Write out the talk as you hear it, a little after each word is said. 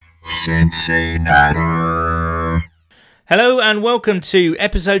Cincinnati. Hello and welcome to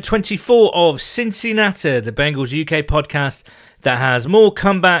episode 24 of Cincinnati, the Bengals UK podcast that has more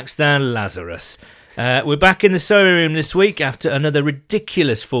comebacks than Lazarus. We're back in the sewing room this week after another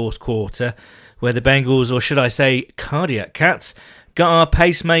ridiculous fourth quarter where the Bengals, or should I say Cardiac Cats, got our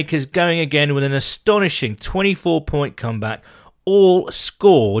pacemakers going again with an astonishing 24-point comeback, all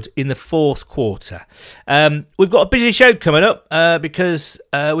scored in the fourth quarter. We've got a busy show coming up because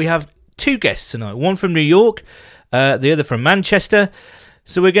we have two guests tonight, one from New York, the other from Manchester.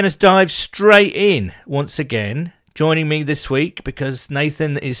 So we're going to dive straight in once again. Joining me this week, because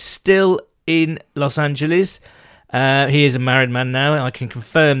Nathan is still in Los Angeles. He is a married man now, I can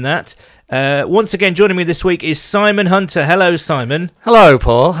confirm that. Once again, joining me this week is Simon Hunter. Hello, Simon. Hello,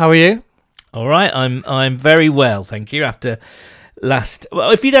 Paul. How are you? All right, I'm very well, thank you. After last, well,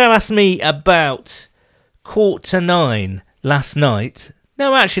 if you don't ask me about 9:15 last night,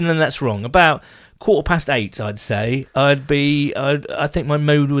 no, actually, no, that's wrong. About 8:15, I'd say I think my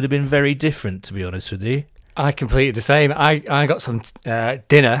mood would have been very different, to be honest with you. I completely the same. I got some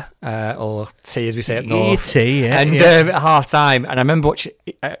dinner or tea, as we say up north. Tea, yeah. And at half time, and I remember watching.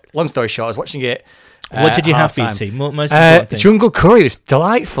 Long story short, I was watching it. What did you have for your tea? Most important thing. Jungle curry was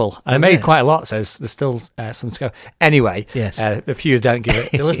delightful, and I made quite a lot, so there's still some to go. Anyway, yes. The viewers don't give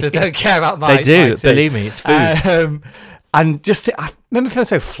it. The listeners don't care about my. They do. My tea. Believe me, it's food. And just, I remember feeling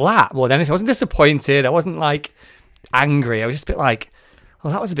so flat more than anything. I wasn't disappointed. I wasn't like angry. I was just a bit like,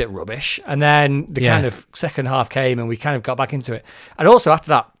 well, that was a bit rubbish. And then the kind of second half came and we kind of got back into it. And also after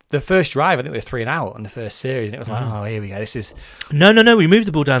that, the first drive, I think we were 3 and out on the first series. And it was like, oh, here we go. This is... No. We moved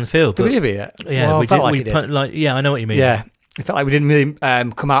the ball down the field. Did we do it? Yeah, well, we did. Yeah, I know what you mean. Yeah. It felt like we didn't really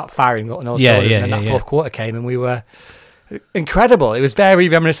come out firing on all cylinders. And then that fourth quarter came and we were... incredible. It was very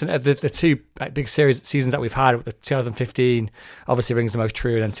reminiscent of the two big seasons that we've had. The 2015 obviously rings the most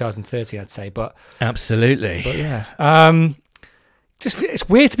true, and then 2013, I'd say. But absolutely. But yeah, just it's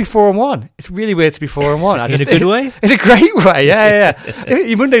weird to be 4-1. It's really weird to be 4-1. In a good way. In a great way. Yeah.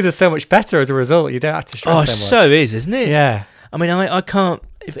 Your Mondays are so much better as a result. You don't have to stress so much. So is, isn't it? Yeah. I mean, I can't.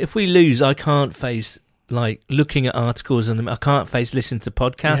 If we lose, I can't face like looking at articles and I can't face listening to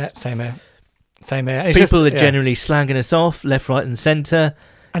podcasts. Yeah, same here. Same here. People are generally slagging us off left, right, and centre.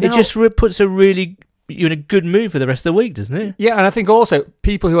 It just puts you in a good mood for the rest of the week, doesn't it? Yeah, and I think also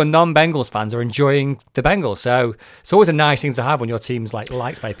people who are non-Bengals fans are enjoying the Bengals. So it's always a nice thing to have when your team's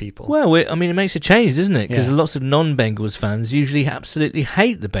liked by people. Well, it makes a change, doesn't it? Because lots of non-Bengals fans usually absolutely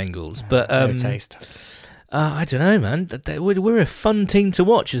hate the Bengals. But no taste. I don't know, man. We're a fun team to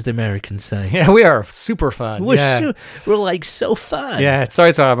watch, as the Americans say. Yeah, we are super fun. We're like so fun. Yeah,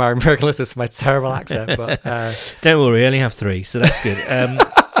 sorry to our American listeners for my terrible accent, but don't worry, I only have 3, so that's good.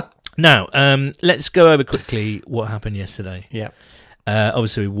 Now, let's go over quickly what happened yesterday. Yeah.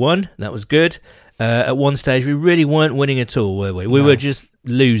 Obviously, we won. That was good. At one stage, we really weren't winning at all, were we? We were just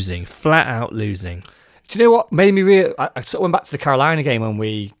losing, flat out losing. Do you know what made me real? I sort of went back to the Carolina game when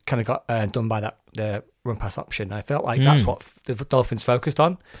we kind of got done by the run pass option. I felt like that's what the Dolphins focused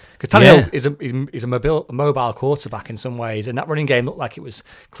on, because Tannehill is a mobile quarterback in some ways, and that running game looked like it was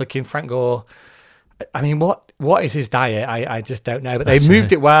clicking. Frank Gore, I mean, what is his diet? I just don't know. But they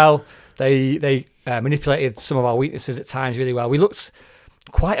moved it well. They manipulated some of our weaknesses at times really well. We looked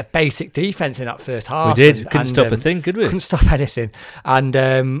quite a basic defense in that first half. We did. Couldn't stop a thing, could we? Couldn't stop anything. And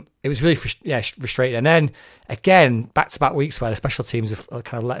it was really frustrating. And then, again, back-to-back weeks where the special teams have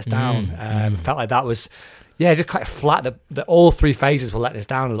kind of let us down. Felt like that was, just quite flat. That all 3 phases were letting us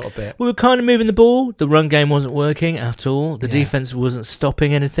down a little bit. We were kind of moving the ball. The run game wasn't working at all. The defense wasn't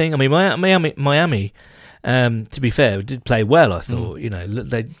stopping anything. I mean, Miami to be fair, did play well, I thought.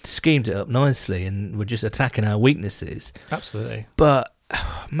 They schemed it up nicely and were just attacking our weaknesses. Absolutely. But...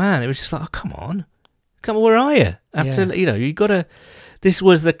 man, it was just like, oh, come on, where are you? After you got to. This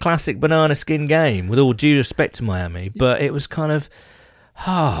was the classic banana skin game, with all due respect to Miami, but it was kind of,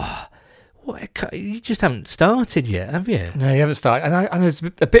 you just haven't started yet, have you? No, you haven't started. And there's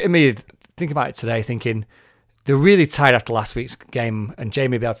a bit of me thinking about it today, thinking they're really tired after last week's game, and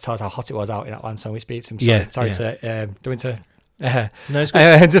Jamie will be able to tell us how hot it was out in Atlanta when we speak to him. Sorry to go into. No, it's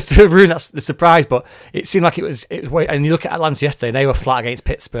good. Just to ruin the surprise, but it seemed like it was. And you look at Atlanta yesterday, and they were flat against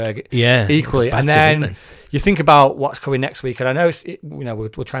Pittsburgh, equally. Battered, and then you think about what's coming next week, and I know we'll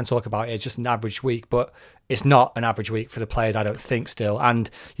try and talk about it. It's just an average week, but it's not an average week for the players, I don't think. Still, and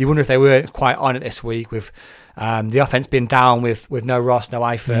you wonder if they weren't quite on it this week with the offense being down with no Ross, no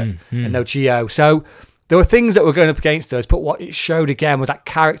Eifert, and no Gio. So there were things that were going up against us, but what it showed again was that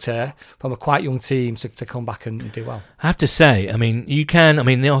character from a quite young team to come back and do well. I have to say, I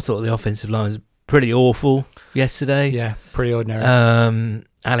thought the offensive line was pretty awful yesterday. Yeah, pretty ordinary.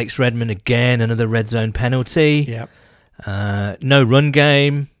 Alex Redmond again, another red zone penalty. Yeah. No run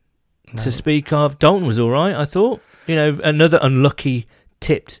game to speak of. Dalton was all right, I thought. Another unlucky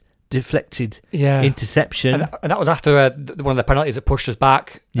tipped, deflected interception. And that was after one of the penalties that pushed us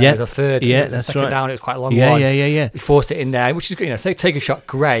back. Yeah. It was a third. Yeah, that's second down. It was quite a long one. one. Yeah. He forced it in there, which is good. So they take a shot,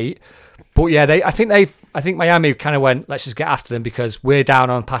 great. But yeah, I think Miami kind of went, let's just get after them because we're down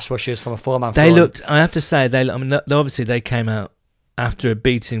on pass rushes from a 4-man front. They looked, I have to say, obviously they came out after a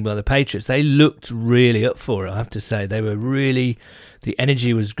beating by the Patriots. They looked really up for it, I have to say. They were really, the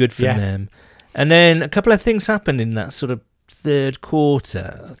energy was good from them. And then a couple of things happened in that sort of third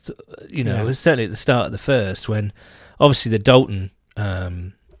quarter. It was certainly at the start of the first when obviously the Dalton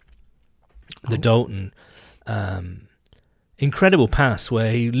incredible pass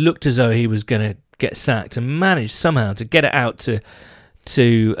where he looked as though he was going to get sacked and managed somehow to get it out to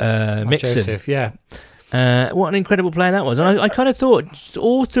Mixon. Joseph, yeah. What an incredible play that was. And I kind of thought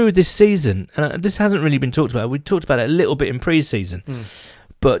all through this season, and this hasn't really been talked about, we talked about it a little bit in pre-season,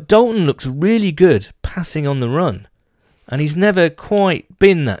 but Dalton looks really good passing on the run. And he's never quite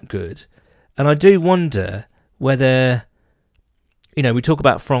been that good. And I do wonder whether, we talk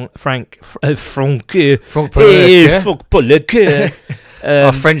about Frank Pollock.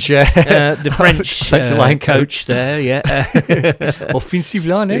 Our French, the French line coach there, yeah. Offensive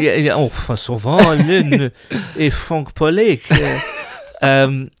line, eh? Yeah, ça va, et Frank Pollock.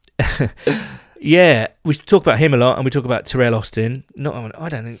 Yeah, we talk about him a lot, and we talk about Terrell Austin. I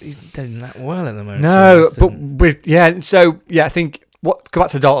don't think he's doing that well at the moment. No, but I think go back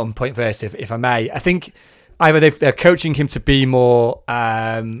to the Dalton point first, if I may. I think either they're coaching him to be more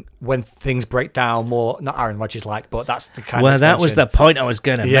when things break down, more not Aaron Rodgers like, but that's the kind. Well, of that was the point I was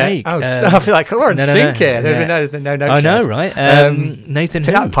going to make. Oh, I feel like we're in sync here. There's no. I know, right? Nathan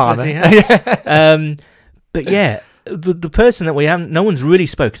Palmer. But yeah. The person that no one's really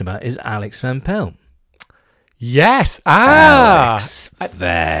spoken about is Alex Van Pelt. Yes, Alex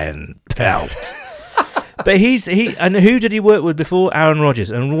Van Pelt. But and who did he work with before? Aaron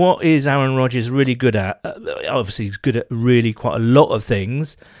Rodgers. And what is Aaron Rodgers really good at? Obviously, he's good at really quite a lot of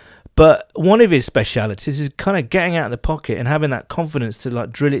things. But one of his specialities is kind of getting out of the pocket and having that confidence to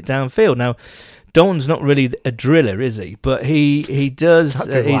drill it downfield. Now, Dalton's not really a driller, is he? But he does.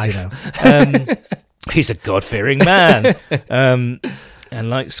 He's a God-fearing man, and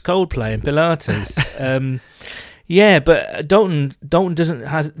likes Coldplay and Pilates. But Dalton doesn't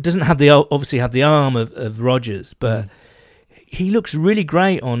have the arm of Rodgers, but he looks really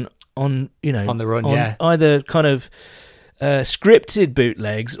great on the run, either kind of scripted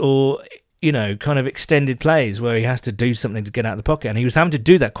bootlegs or kind of extended plays where he has to do something to get out of the pocket, and he was having to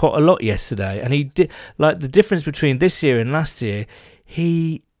do that quite a lot yesterday. And he did, the difference between this year and last year,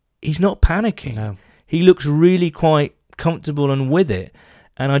 he's not panicking. No. He looks really quite comfortable and with it,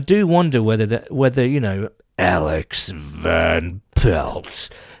 and I do wonder whether Alex Van Pelt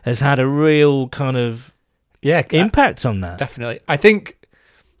has had a real kind of impact on that. Definitely, I think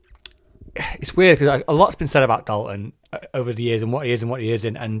it's weird because a lot's been said about Dalton over the years and what he is and what he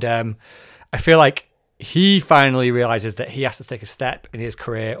isn't, and I feel like he finally realizes that he has to take a step in his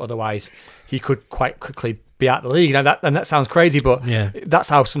career, otherwise he could quite quickly be out of the league. And that sounds crazy, but that's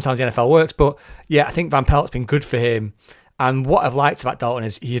how sometimes the NFL works. But yeah, I think Van Pelt's been good for him. And what I've liked about Dalton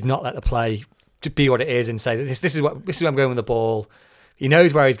is he has not let the play to be what it is and say this is where I'm going with the ball. He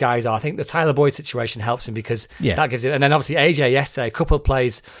knows where his guys are. I think the Tyler Boyd situation helps him because that gives it. And then obviously AJ yesterday, a couple of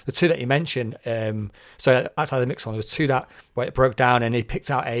plays, the two that you mentioned. So outside the mix one, there was two where it broke down and he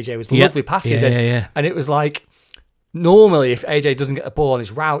picked out AJ. It was lovely passes. And it was like, normally if AJ doesn't get the ball on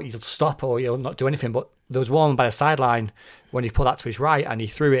his route, you'll stop or you'll not do anything. But there was one by the sideline when he pulled that to his right and he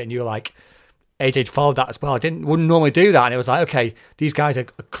threw it and you were like, AJ followed that as well. Wouldn't normally do that, and it was like, okay, these guys are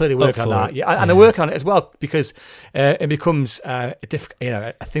clearly working on that, and they're working on it as well because it becomes a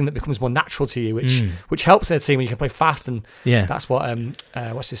thing that becomes more natural to you, which helps in a team when you can play fast, and that's what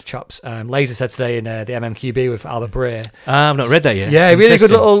what's his chops Laser said today in the MMQB with Albert Breer. I've not read that yet. Yeah, really good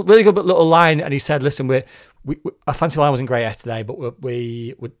little line, and he said, listen, our fantasy line wasn't great yesterday, but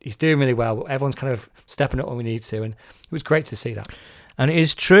he's doing really well. Everyone's kind of stepping up when we need to, and it was great to see that. And it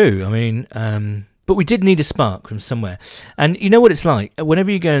is true. I mean, but we did need a spark from somewhere. And you know what it's like? Whenever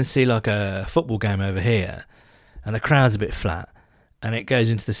you go and see like a football game over here and the crowd's a bit flat and it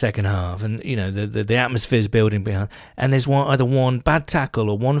goes into the second half and, the atmosphere's building behind and there's either one bad tackle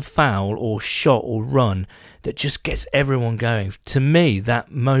or one foul or shot or run that just gets everyone going. To me,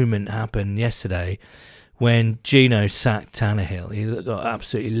 that moment happened yesterday when Gino sacked Tannehill. He got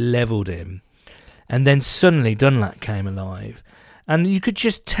absolutely levelled him. And then suddenly Dunlap came alive. And you could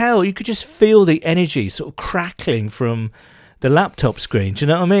just tell, you could just feel the energy sort of crackling from the laptop screen. Do you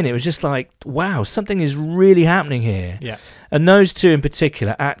know what I mean? It was just like, wow, something is really happening here. Yeah. And those two in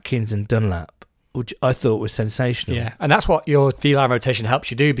particular, Atkins and Dunlap, which I thought was sensational. Yeah, and that's what your D-line rotation helps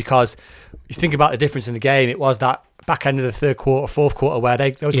you do, because you think about the difference in the game. It was that back end of the third quarter, fourth quarter, where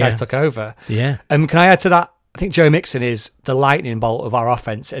those guys took over. Yeah. And can I add to that? I think Joe Mixon is the lightning bolt of our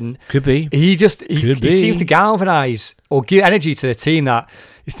offense, and could be. He seems to galvanise or give energy to the team. That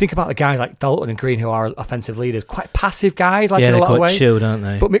you think about the guys like Dalton and Green, who are offensive leaders, quite passive guys, like in a lot of ways. Yeah, they're quite chilled, aren't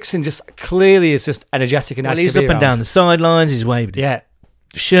they? But Mixon just clearly is just energetic and he's up and down the sidelines. He's waving his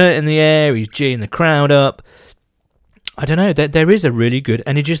shirt in the air. He's geeing the crowd up. I don't know. There is a really good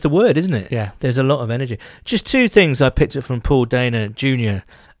energy. Is the word, isn't it? Yeah. There's a lot of energy. Just two things I picked up from Paul Dana Jr.,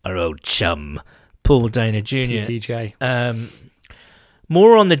 our old chum. Paul Dana Jr. DJ.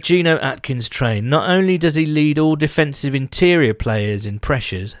 More on the Geno Atkins train. Not only does he lead all defensive interior players in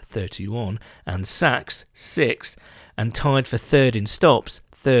pressures, 31, and sacks, 6, and tied for third in stops,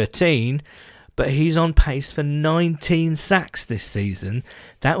 13, but he's on pace for 19 sacks this season.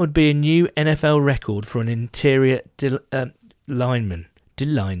 That would be a new NFL record for an interior lineman.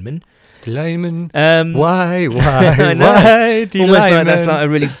 Why? I know. Why? Almost like that's like a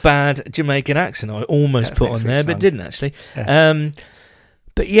really bad Jamaican accent I almost put on there, but didn't actually. Yeah.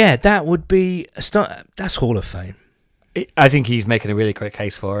 But yeah, that would be a start. That's Hall of Fame. I think he's making a really great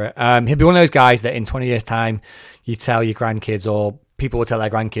case for it. He'll be one of those guys that in 20 years' time, you tell your grandkids, or people will tell their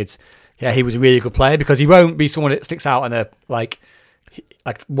grandkids, yeah, he was a really good player, because he won't be someone that sticks out on the like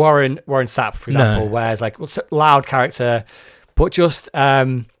Warren Sapp, for example, whereas like loud character, but just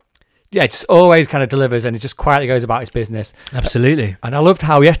just always kind of delivers, and it just quietly goes about his business. Absolutely. And I loved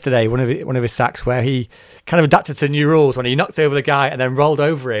how yesterday one of his sacks, where he kind of adapted to new rules when he knocked over the guy and then rolled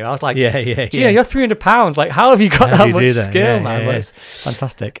over him. I was like, Gino, you're 300 pounds. Like, how have you got that much skill, man? But it's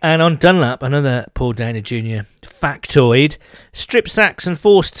fantastic. And on Dunlap, another Paul Dana Jr. factoid: strip sacks and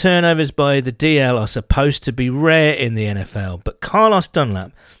forced turnovers by the DL are supposed to be rare in the NFL, but Carlos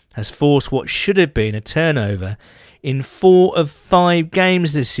Dunlap has forced what should have been a turnover in 4 of 5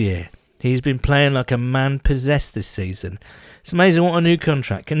 games this year. He's been playing like a man possessed this season. It's amazing what a new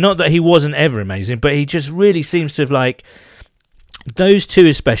contract. And not that he wasn't ever amazing, but he just really seems to have, like, those two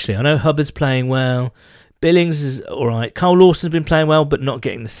especially. I know Hubbard's playing well. Billings is all right. Cole Lawson's been playing well, but not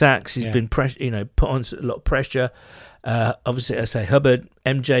getting the sacks. He's been put on a lot of pressure. Obviously, I say Hubbard.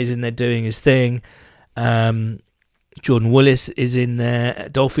 MJ's in there doing his thing. Jordan Willis is in there.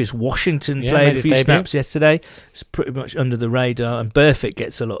 Adolphus Washington played a few snaps yesterday. It's pretty much under the radar, and Burfict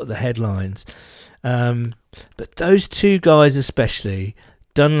gets a lot of the headlines. But those two guys especially,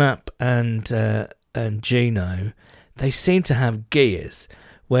 Dunlap and Geno, they seem to have gears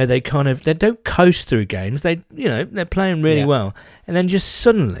where they don't coast through games. They're playing really well, and then just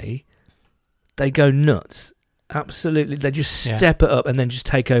suddenly they go nuts. Absolutely, they just step it up and then just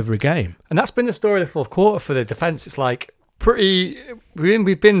take over a game. And that's been the story of the fourth quarter for the defense. It's like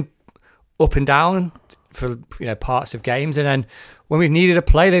we've been up and down for parts of games, and then when we've needed a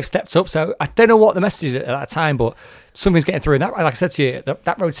play, they've stepped up. So I don't know what the message is at that time, but something's getting through. And that, like I said to you,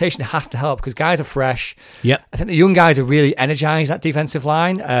 that rotation has to help, because guys are fresh. Yep. I think the young guys are really energised, that defensive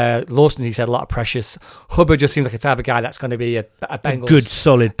line. Lawson, he said, a lot of pressures. Hubbard just seems like a type of guy that's going to be a Bengals. Good,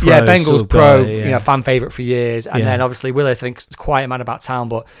 solid pro. Yeah, Bengals pro, fan favourite for years. And then obviously Willis, I think, is a quiet man about town,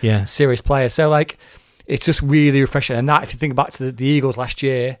 but serious player. So, like, it's just really refreshing. And that, if you think back to the Eagles last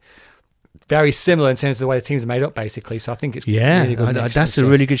year, very similar in terms of the way the teams are made up, basically. So I think it's really good. That's a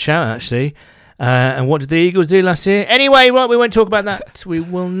really good shout, actually. And what did the Eagles do last year? Anyway, we won't talk about that. We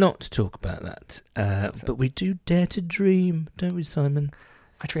will not talk about that. But we do dare to dream, don't we, Simon?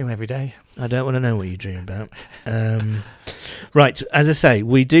 I dream every day. I don't want to know what you dream about. Right, as I say,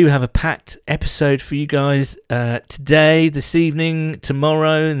 we do have a packed episode for you guys today, this evening,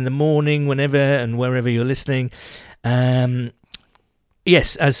 tomorrow, in the morning, whenever and wherever you're listening.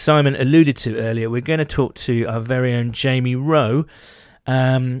 Yes, as Simon alluded to earlier, we're going to talk to our very own Jamie Rowe.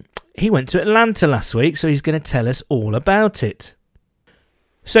 He went to Atlanta last week, so he's going to tell us all about it.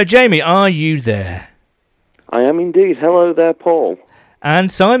 So, Jamie, are you there? I am indeed. Hello there, Paul.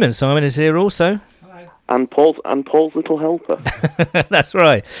 And Simon. Simon is here also. Hi. And Paul's little helper. That's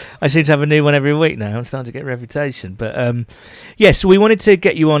right. I seem to have a new one every week now. I'm starting to get a reputation. But yes, we wanted to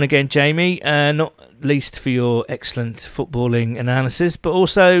get you on again, Jamie, not least for your excellent footballing analysis, but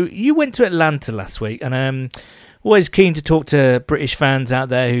also you went to Atlanta last week, and always keen to talk to British fans out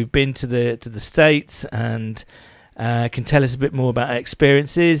there who've been to the States and can tell us a bit more about our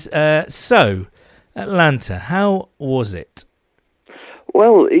experiences. So, Atlanta, how was it?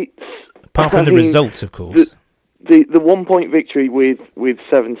 Well, it's... Apart from the result, of course. The 1-point victory with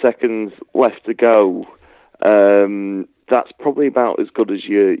 7 seconds left to go that's probably about as good as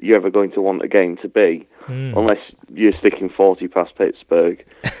you're ever going to want a game to be, unless you're sticking 40 past Pittsburgh.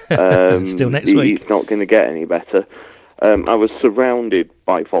 Still next week. It's not going to get any better. I was surrounded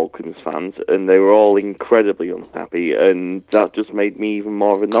by Falcons fans, and they were all incredibly unhappy, and that just made me even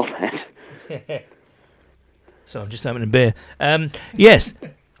more of a knobhead. So I'm just having a beer. Yes.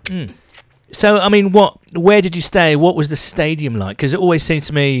 So, I mean, where did you stay? What was the stadium like? Because it always seems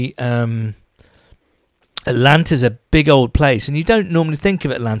to me Atlanta's a big old place, and you don't normally think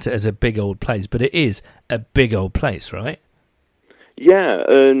of Atlanta as a big old place, but it is a big old place, right? Yeah,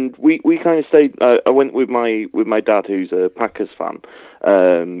 and we kind of stayed. I went with my dad, who's a Packers fan,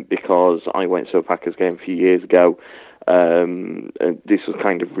 because I went to a Packers game a few years ago. And this was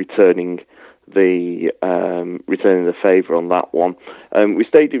kind of returning the favour on that one. We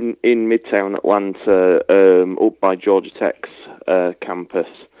stayed in Midtown Atlanta, up by Georgia Tech's campus,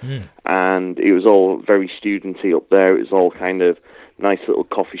 and it was all very studenty up there. It was all kind of nice little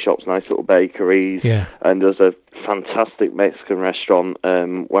coffee shops, nice little bakeries, and there's a fantastic Mexican restaurant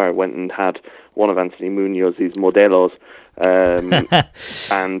where I went and had one of Anthony Munoz's Modelos.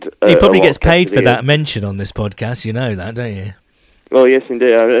 And he probably gets paid for that mention on this podcast. You know that, don't you? Well, yes,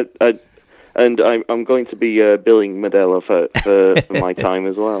 indeed. And I'm going to be billing Modelo for my time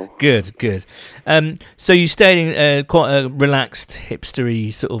as well. Good. So you stayed in quite a relaxed,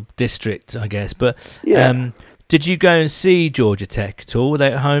 hipstery sort of district, I guess. But did you go and see Georgia Tech at all? Were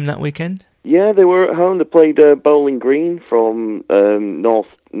they at home that weekend? Yeah, they were at home. They played Bowling Green from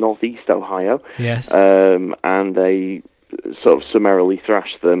northeast Ohio. Yes. And they sort of summarily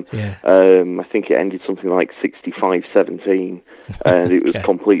thrashed them. Yeah. I think it ended something like 65-17, and it was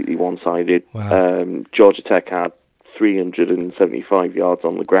completely one-sided. Wow. Georgia Tech had 375 yards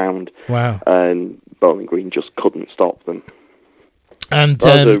on the ground. Wow. And Bowling Green just couldn't stop them. And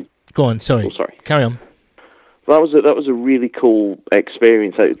go on, sorry. Oh, sorry. Carry on. That was a really cool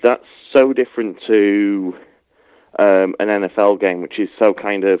experience. That's so different to an NFL game, which is so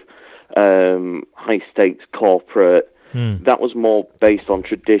kind of high-stakes corporate. That was more based on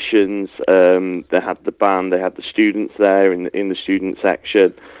traditions. They had the band, they had the students there in the student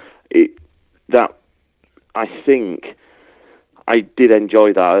section. I think I did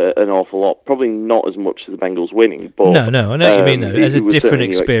enjoy that an awful lot. Probably not as much as the Bengals winning, but no, I know what you mean though. As a different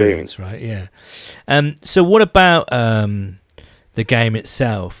experience, right? Yeah. So what about the game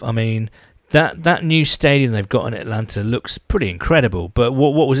itself? I mean, that new stadium they've got in Atlanta looks pretty incredible. But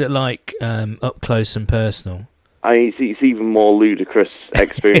what was it like up close and personal? It's even more ludicrous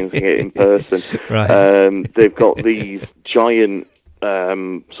experiencing it in person. Right. They've got these giant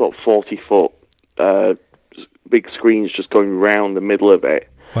sort of 40-foot big screens just going round the middle of it.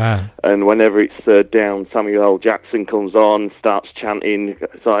 Wow. And whenever it's third down, Samuel L. Jackson comes on, starts chanting.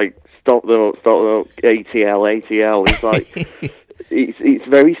 It's like, stop them up, ATL. It's like, it's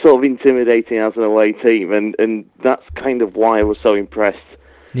very sort of intimidating as an away team. And that's kind of why I was so impressed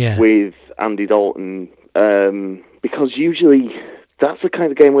with Andy Dalton. Because usually that's the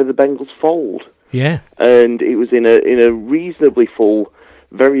kind of game where the Bengals fold. Yeah. And it was in a reasonably full,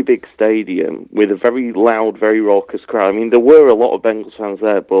 very big stadium with a very loud, very raucous crowd. I mean, there were a lot of Bengals fans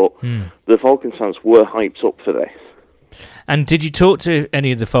there, but the Falcons fans were hyped up for this. And did you talk to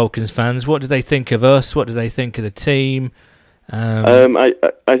any of the Falcons fans? What did they think of us? What did they think of the team?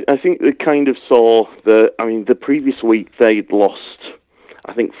 I think they kind of saw the previous week they'd lost,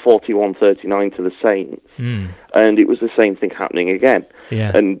 I think 41-39 to the Saints, and it was the same thing happening again.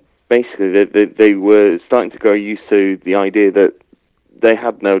 Yeah. And basically, they were starting to grow used to the idea that they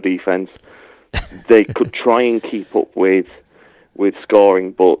had no defense. They could try and keep up with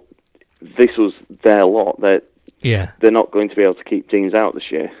scoring, but this was their lot. They're not going to be able to keep teams out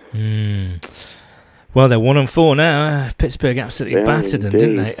this year. Well, they're 1-4 now. Pittsburgh absolutely battered them,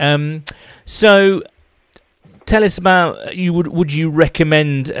 didn't they? So, tell us about you. Would you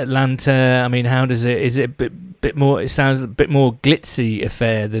recommend Atlanta? I mean, how does it? Is it a bit more? It sounds a bit more glitzy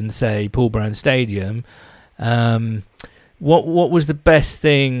affair than say Paul Brown Stadium. What was the best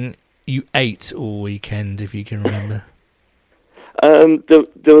thing you ate all weekend, if you can remember?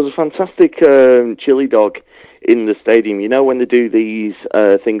 There was a fantastic chili dog in the stadium. You know, when they do these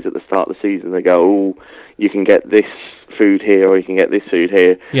things at the start of the season, they go, "Oh, you can get this food here, or you can get this food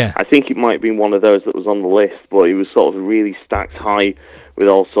here." Yeah. I think it might have been one of those that was on the list, but it was sort of really stacked high with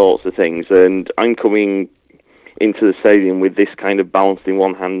all sorts of things. And I'm coming into the stadium with this kind of balanced in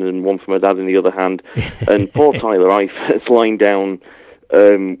one hand and one for my dad in the other hand. And poor Tyler Eifert is lying down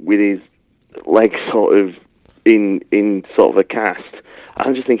with his legs sort of in sort of a cast.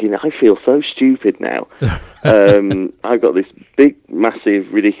 I'm just thinking, I feel so stupid now. I've got this big,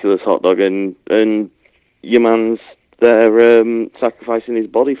 massive, ridiculous hot dog, and your man's there sacrificing his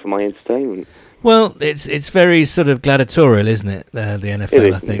body for my entertainment. Well, it's very sort of gladiatorial, isn't it? The NFL, It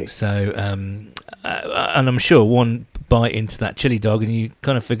is, I think indeed. so. And I'm sure one bite into that chili dog, and you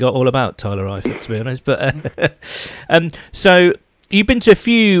kind of forgot all about Tyler Eifert, to be honest. But so you've been to a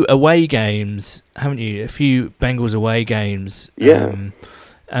few away games, haven't you? A few Bengals away games. Yeah.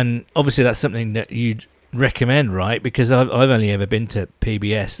 And obviously that's something that you'd recommend, right? Because I've only ever been to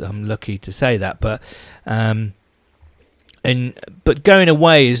PBS. I'm lucky to say that, but going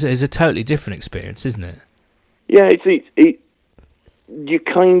away is a totally different experience, isn't it? Yeah, it you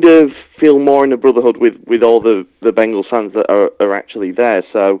kind of feel more in a brotherhood with all the Bengals fans that are actually there.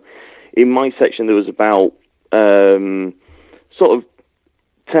 So in my section there was about sort of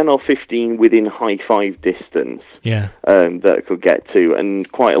 10 or 15 within high five distance. Yeah. That I could get to, and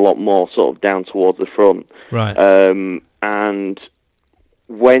quite a lot more sort of down towards the front. Right. And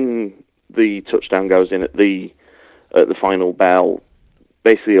when the touchdown goes in at the final bell,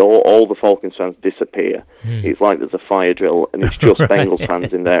 basically all the Falcons fans disappear. It's like there's a fire drill, and it's just Right. Bengals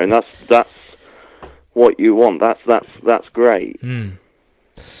fans in there, and that's what you want. That's great.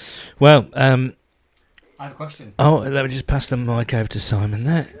 Well, I have a question. oh, let me just pass the mic over to Simon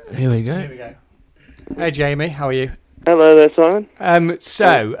there. Here we go. Here we go. Hey, Jamie, how are you? Hello there, Simon.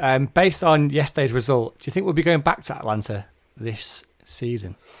 So, based on yesterday's result, do you think we'll be going back to Atlanta this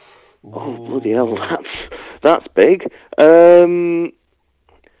season? Oh, bloody hell, that's big.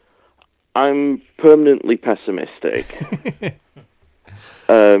 I'm permanently pessimistic.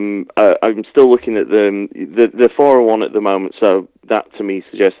 I'm still looking at them. They're 4-1 at the moment, so that to me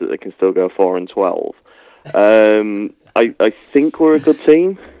suggests that they can still go 4-12. I think we're a good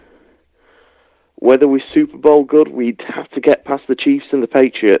team. Whether we're Super Bowl good, we'd have to get past the Chiefs and the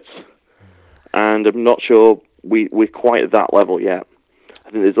Patriots, and I'm not sure we're quite at that level yet.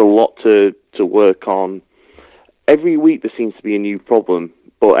 I think there's a lot to work on. Every week there seems to be a new problem,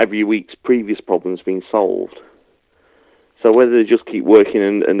 but every week's previous problem's been solved. So whether they just keep working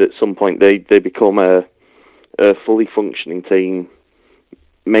and at some point they become a fully functioning team,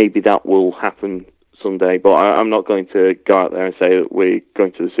 maybe that will happen someday. But I'm not going to go out there and say that we're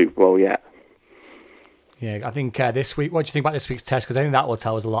going to the Super Bowl yet. Yeah, I think this week, what do you think about this week's test? Because I think that will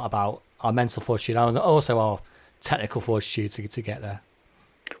tell us a lot about our mental fortitude and also our technical fortitude to get there.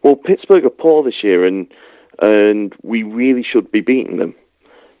 Well, Pittsburgh are poor this year, and we really should be beating them.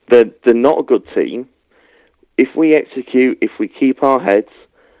 They're not a good team. If we execute, if we keep our heads,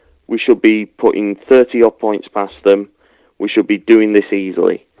 we should be putting 30-odd points past them. We should be doing this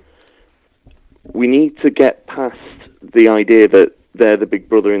easily. We need to get past the idea that they're the big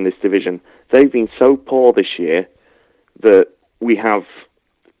brother in this division. They've been so poor this year that we have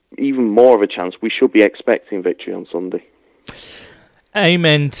even more of a chance. We should be expecting victory on Sunday.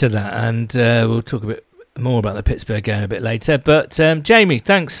 Amen to that, and we'll talk a bit more about the Pittsburgh game a bit later. But Jamie,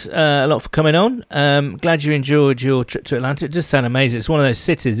 thanks a lot for coming on. Glad you enjoyed your trip to Atlanta. It just sounds amazing. It's one of those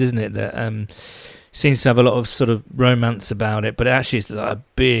cities, isn't it, that seems to have a lot of sort of romance about it, but actually it's like a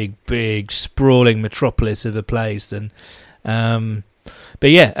big, sprawling metropolis of a place. And but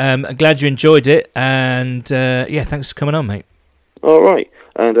yeah, I'm glad you enjoyed it, and yeah, thanks for coming on, mate. All right,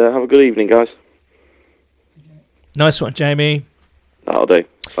 and have a good evening, guys. Nice one, Jamie. That'll do.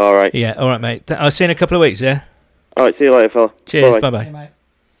 All right. Yeah, all right, mate. I'll see you in a couple of weeks, yeah? All right, see you later, fella. Cheers, Bye-bye. bye-bye. Hey, mate.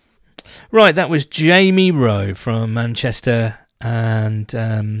 Right, that was Jamie Rowe from Manchester, and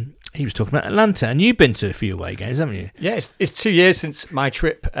he was talking about Atlanta. And you've been to a few away games, haven't you? Yeah, it's 2 years since my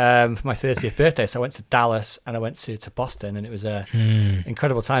trip for my 30th birthday. So I went to Dallas and I went to Boston, and it was an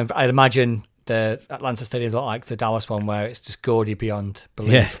incredible time. I'd imagine the Atlanta Stadium's not like the Dallas one, where it's just gaudy beyond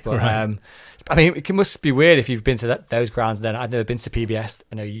belief. Yeah, but right. I mean, it must be weird if you've been to those grounds. Then I've never been to PBS.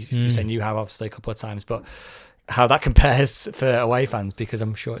 I know you're saying you have, obviously, a couple of times, but how that compares for away fans, because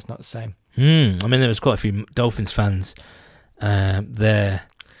I'm sure it's not the same. I mean, there was quite a few Dolphins fans there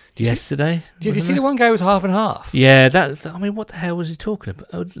yesterday. Did you see the one guy who was half and half? Yeah, I mean, what the hell was he talking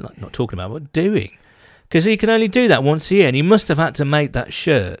about? Not talking about, but doing? Because he can only do that once a year, and he must have had to make that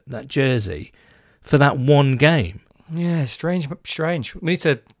shirt, that jersey, for that one game. Yeah, strange. We need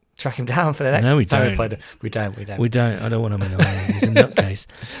to track him down for the next time we play. We don't. I don't want him in. He's a nutcase.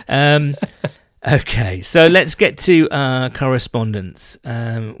 Okay, so let's get to our correspondence.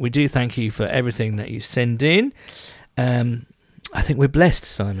 We do thank you for everything that you send in. I think we're blessed,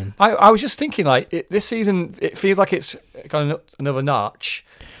 Simon. I was just thinking, this season, it feels like it's got another notch,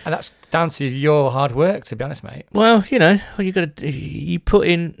 and that's down to your hard work, to be honest, mate. Well, you put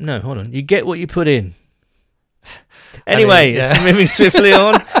in. No, hold on. You get what you put in. Anyway, moving swiftly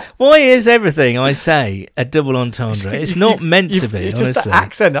on. Why is everything I say a double entendre? It's not meant to be. It's honestly. just the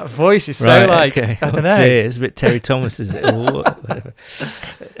accent. That voice is so okay. I don't know. Dear, it's a bit Terry Thomas, is it? Or whatever.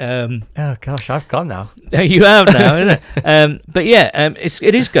 Oh gosh, I've gone now. You have now, isn't it? But yeah,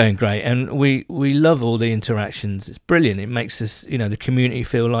 it is going great, and we love all the interactions. It's brilliant. It makes us, the community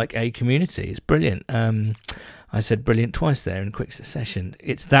feel like a community. It's brilliant. I said brilliant twice there in quick succession.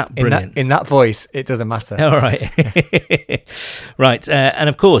 It's that brilliant. In that voice, it doesn't matter. All right. Right. And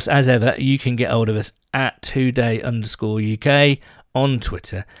of course, as ever, you can get hold of us at today_UK on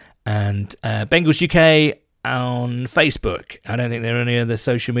Twitter and Bengals UK on Facebook. I don't think there are any other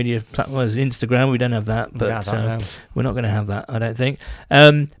social media platforms. Instagram, we don't have that, but we're not going to have that, I don't think.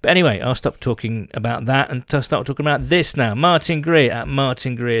 But anyway, I'll stop talking about that and start talking about this now. Martin Greer at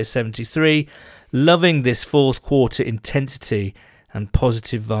Martin Greer 73. Loving this fourth quarter intensity and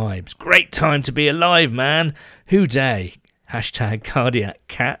positive vibes. Great time to be alive, man. Who day? # cardiac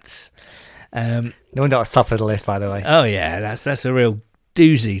cats. No wonder that's top of the list, by the way. Oh yeah, that's a real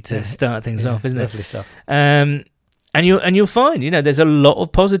doozy to start things off, isn't it? Lovely stuff. And you'll find, there's a lot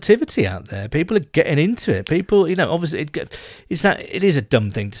of positivity out there. People are getting into it. People, obviously it is a dumb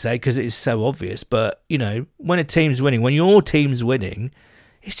thing to say because it is so obvious. But when a team's winning, when your team's winning,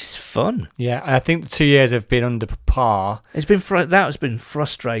 it's just fun. Yeah, and I think the 2 years have been under par. It's been that has been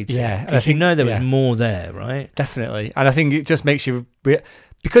frustrating. Yeah, and I think there was more there, right? Definitely, and I think it just makes you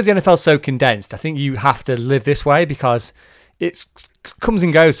because the NFL's so condensed. I think you have to live this way because it comes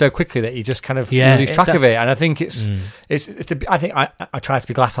and goes so quickly that you just kind of lose track of it. And I think I try to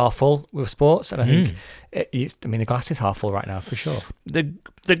be glass half full with sports, and I think the glass is half full right now for sure.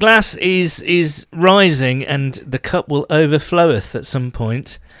 The glass is rising, and the cup will overfloweth at some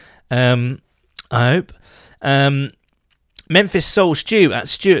point. I hope. Memphis Soul Stew at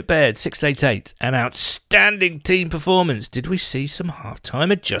Stuart Baird 688. An outstanding team performance. Did we see some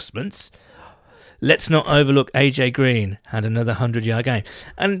half-time adjustments? Let's not overlook AJ Green had another 100-yard game.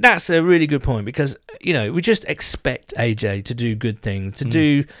 And that's a really good point because, we just expect AJ to do good things, to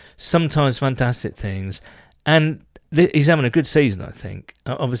do sometimes fantastic things. And he's having a good season, I think.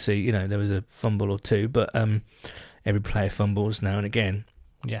 Obviously, there was a fumble or two, but every player fumbles now and again.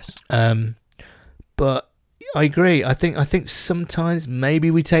 Yes. But I agree. I think sometimes maybe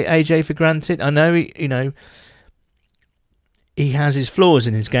we take AJ for granted. I know he has his flaws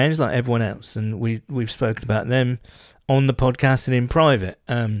in his games like everyone else, and we've spoken about them on the podcast and in private.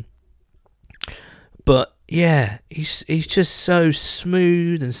 But yeah, he's just so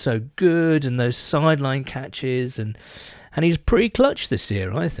smooth and so good, and those sideline catches, and he's pretty clutch this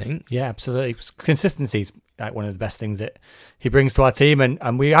year, I think. Yeah, absolutely. Consistency is like one of the best things that he brings to our team,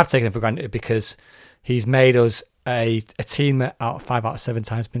 and we have taken him for granted because he's made us a team that 5 out of 7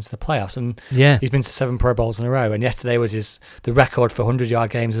 times been to the playoffs, and he's been to 7 Pro Bowls in a row. And yesterday was the record for 100-yard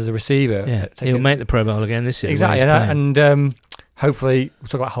games as a receiver. Yeah, he'll make the Pro Bowl again this year. Exactly, and hopefully we'll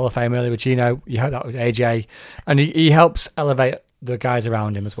talk about Hall of Fame earlier with Gino. You hope that with AJ, and he helps elevate the guys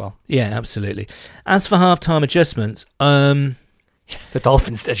around him as well. Yeah, absolutely. As for halftime adjustments, the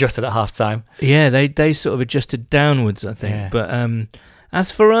Dolphins adjusted at halftime. Yeah, they sort of adjusted downwards, I think. Yeah. But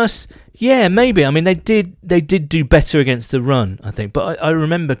as for us, yeah, maybe. I mean, they did do better against the run, I think. But I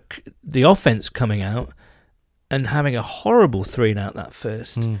remember the offense coming out and having a horrible 3-and-out that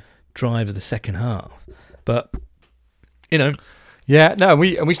first drive of the second half. But yeah, no, and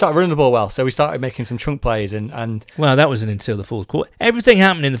we started running the ball well, so we started making some chunk plays and well, that wasn't until the fourth quarter. Everything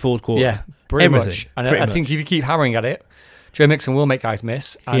happened in the fourth quarter. Yeah, pretty much. And I think if you keep hammering at it, Joe Mixon will make guys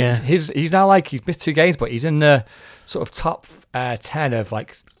miss. And he's now he's missed 2 games, but he's in the sort of top 10 of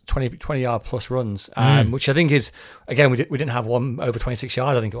 20 yard plus runs, which I think is, again, we didn't have one over 26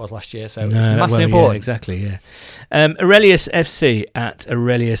 yards, I think it was last year, so it's massively important. Yeah, exactly, yeah. Aurelius FC at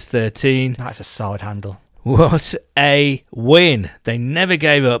Aurelius 13. That's a solid handle. What a win. They never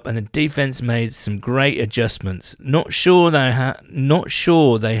gave up, and the defense made some great adjustments. Not sure they had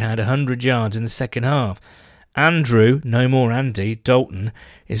 100 yards in the second half. Andrew, no more Andy, Dalton,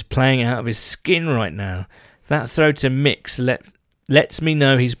 is playing out of his skin right now. That throw to Mix lets me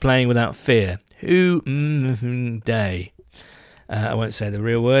know he's playing without fear. Who day? I won't say the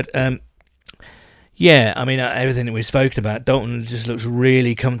real word. Yeah, I mean, everything that we've spoken about, Dalton just looks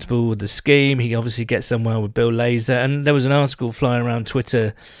really comfortable with the scheme. He obviously gets on well with Bill Lazor. And there was an article flying around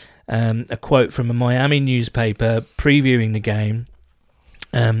Twitter, a quote from a Miami newspaper previewing the game,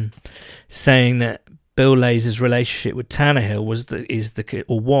 saying that Bill Lazor's relationship with Tannehill was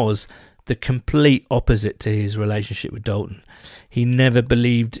the the complete opposite to his relationship with Dalton. He never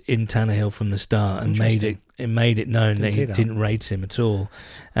believed in Tannehill from the start and made it known that he didn't rate him at all.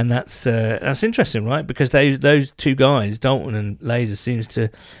 And that's interesting, right? Because those two guys, Dalton and Laser,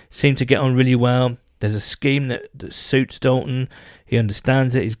 seem to get on really well. There's a scheme that suits Dalton. He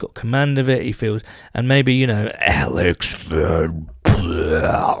understands it. He's got command of it. He feels, and maybe Alex, a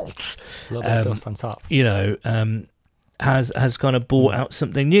little bit of dust on top. Has kind of brought out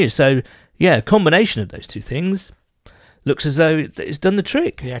something new. So yeah, a combination of those two things looks as though it's done the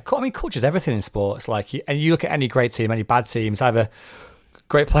trick. Yeah, I mean, culture's everything in sports. And you look at any great team, any bad teams, either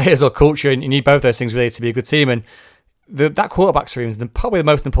great players or culture, and you need both those things really to be a good team. And that quarterback's room is probably the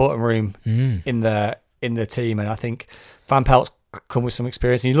most important room in the team. And I think Van Pelt's come with some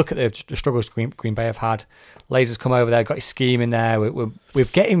experience. And you look at the struggles Green Bay have had. Laser's come over there, got his scheme in there. We're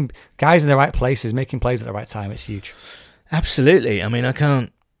getting guys in the right places, making plays at the right time. It's huge. Absolutely. I mean, I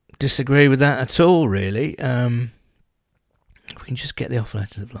can't disagree with that at all, really. We can just get the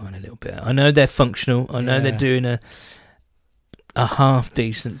offensive line a little bit. I know they're functional. I know they're doing a half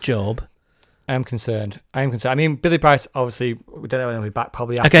decent job. I am concerned. I mean, Billy Price, obviously, we don't know when he'll be back.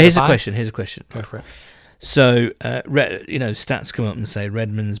 Probably after. Okay, here's a question. Go for it. So, stats come up and say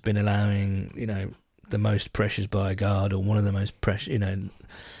Redmond's been allowing, the most pressures by a guard, or one of the most pressure.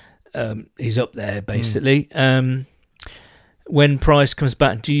 He's up there basically. When Price comes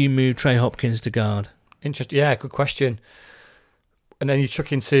back, do you move Trey Hopkins to guard? Interesting. Yeah, good question. And then you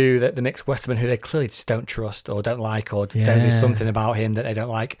chuck into the mix Westerman, who they clearly just don't trust or don't like, or don't do something about him that they don't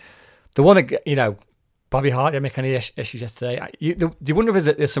like. The one that, Bobby Hart didn't make any issues yesterday. You wonder if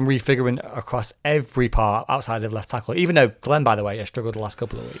there's some refiguring across every part outside of left tackle, even though Glenn, by the way, has struggled the last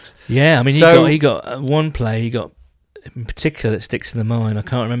couple of weeks. Yeah, I mean, he got one play, in particular that sticks in the mind. I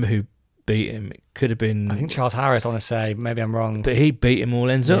can't remember who beat him. It could have been, I think, Charles Harris, I want to say. Maybe I'm wrong. But he beat him all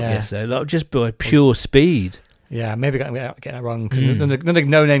ends up yesterday, just by pure speed. Yeah, maybe getting that wrong. Another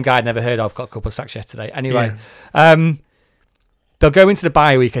no-name guy I'd never heard of got a couple of sacks yesterday. Anyway, they'll go into the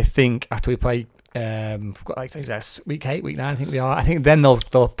bye week, I think, after we play week 8, week 9, I think we are. I think then they'll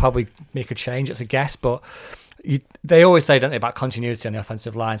probably make a change. It's a guess, but they always say, don't they, about continuity on the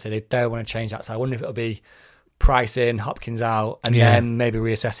offensive line, so they don't want to change that. So I wonder if it'll be Price in, Hopkins out, and then maybe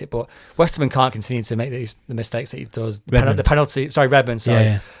reassess it. But Westerman can't continue to make the mistakes that he does. The penalty, Redmond. Sorry.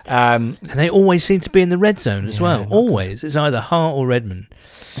 Yeah. And they always seem to be in the red zone as well. Always. Good. It's either Hart or Redmond.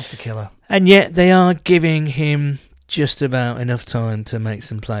 That's the killer. And yet they are giving him just about enough time to make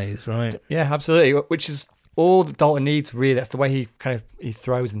some plays, right? Yeah, absolutely. Which is all that Dalton needs, really. That's the way he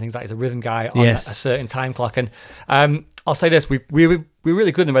throws and things like that. He's a rhythm guy on a certain time clock. And I'll say this: we were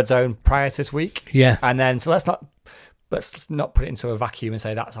really good in the red zone prior to this week. Yeah. And then let's not put it into a vacuum and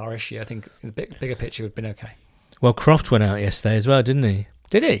say that's our issue. I think the bigger picture would have been okay. Well, Croft went out yesterday as well, didn't he?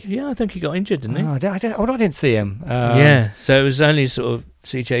 Did he? Yeah, I think he got injured, didn't he? I didn't see him. So it was only sort of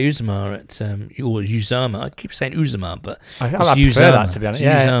CJ Uzomah or Uzomah. I keep saying Uzomah, but I prefer that, to be honest.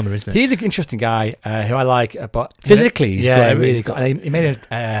 It's Uzomah, isn't it? He's an interesting guy who I like, but physically, he's great. Really good. He made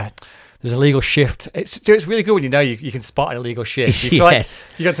there's a legal shift. It's really good when you can spot an illegal shift. You feel like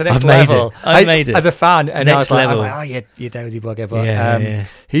you got to the next level. I've made it as a fan, and I was like, oh, you dozy bugger. But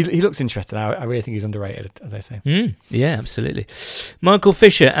he looks interesting. I really think he's underrated, as I say. Yeah, absolutely. Michael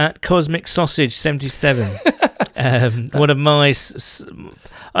Fisher at Cosmic Sausage 77. One of my,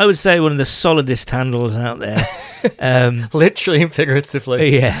 I would say, one of the solidest handles out there. Literally and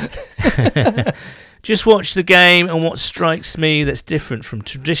figuratively. Yeah. Just watch the game, and what strikes me that's different from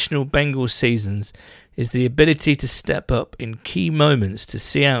traditional Bengals seasons is the ability to step up in key moments to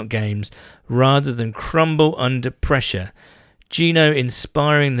see out games rather than crumble under pressure. Geno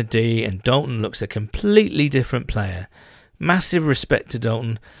inspiring the D, and Dalton looks a completely different player. Massive respect to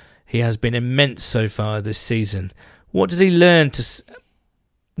Dalton. He has been immense so far this season. When did he learn to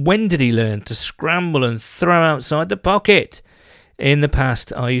scramble and throw outside the pocket? In the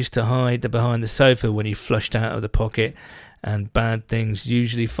past, I used to hide behind the sofa when he flushed out of the pocket, and bad things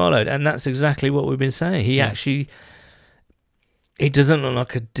usually followed. And that's exactly what we've been saying. He doesn't look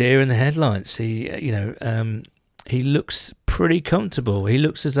like a deer in the headlights. He looks pretty comfortable. He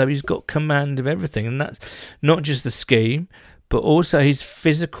looks as though he's got command of everything, and that's not just the scheme, but also his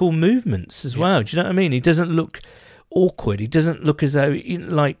physical movements as well. Do you know what I mean? He doesn't look awkward. He doesn't look as though,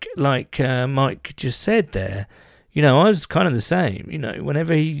 like Mike just said there. I was kind of the same.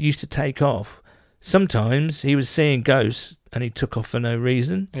 Whenever he used to take off, sometimes he was seeing ghosts and he took off for no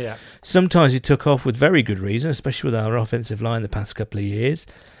reason. Yeah. Sometimes he took off with very good reason, especially with our offensive line the past couple of years.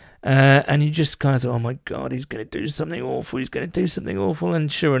 And you just kind of thought, oh my God, he's going to do something awful. He's going to do something awful. And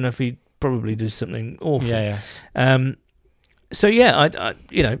sure enough, he'd probably do something awful. Yeah. So yeah,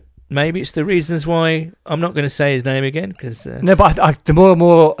 I maybe it's the reasons why I'm not going to say his name again. Cause, no, but the more and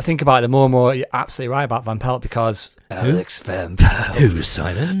more I think about it, the more and more you're absolutely right about Van Pelt, because Alex Van Pelt. Who,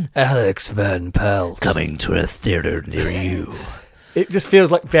 Simon? Alex Van Pelt. Coming to a theatre near you. It just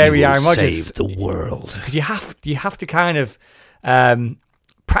feels like very Aaron Rodgers. Save the world. Because you have to kind of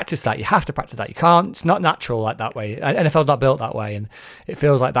practice that. You have to practice that. You can't. It's not natural like that way. NFL's not built that way, and it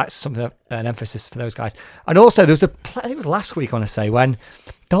feels like that's something an emphasis for those guys. And also, there was I think it was last week, I want to say, when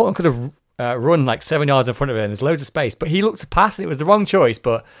Dalton could have run like 7 yards in front of him. There's loads of space, but he looked to pass, and it was the wrong choice.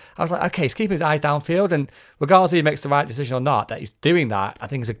 But I was like, okay, he's keeping his eyes downfield, and regardless if he makes the right decision or not, that he's doing that, I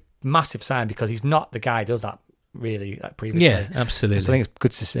think is a massive sign, because he's not the guy who does that really previously. Yeah, absolutely. So I think it's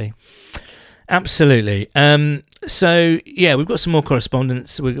good to see. Absolutely. So, yeah, we've got some more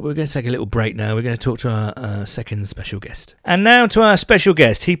correspondence. We're going to take a little break now. We're going to talk to our second special guest. And now to our special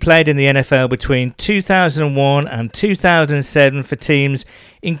guest. He played in the NFL between 2001 and 2007 for teams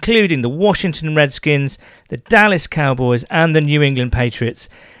including the Washington Redskins, the Dallas Cowboys, and the New England Patriots.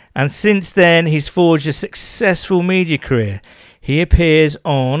 And since then, he's forged a successful media career. He appears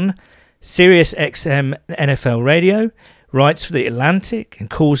on SiriusXM NFL Radio, writes for The Atlantic, and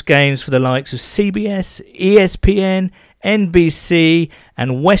calls games for the likes of CBS, ESPN, NBC,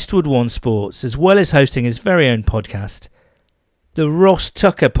 and Westwood One Sports, as well as hosting his very own podcast, the Ross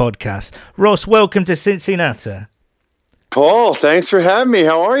Tucker Podcast. Ross, welcome to Cincinnati. Paul, thanks for having me.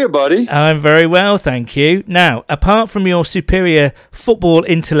 How are you, buddy? I'm very well, thank you. Now, apart from your superior football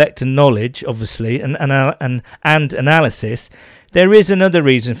intellect and knowledge, obviously, and analysis, there is another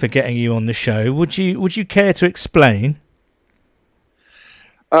reason for getting you on the show. Would you care to explain?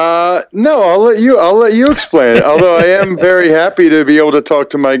 No, I'll let you explain it. Although I am very happy to be able to talk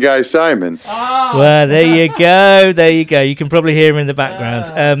to my guy Simon. Oh. Well, there you go. You can probably hear him in the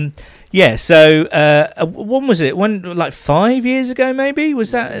background. Yeah. So, when was it? Like 5 years ago, maybe?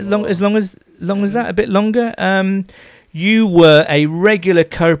 Was that as long as that? A bit longer. You were a regular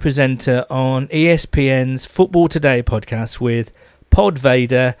co-presenter on ESPN's Football Today podcast with Pod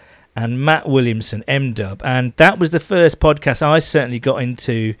Vader and Matt Williamson, M-Dub. And that was the first podcast I certainly got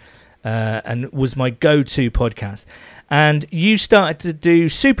into and was my go-to podcast. And you started to do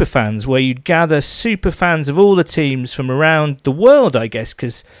Superfans, where you'd gather superfans of all the teams from around the world, I guess,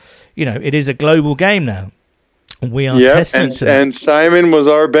 because, you know, it is a global game now. We are testament to that. And Simon was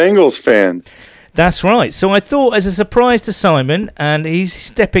our Bengals fan. That's right. So I thought, as a surprise to Simon, and he's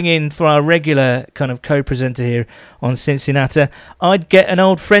stepping in for our regular kind of co-presenter here on Cincinnati, I'd get an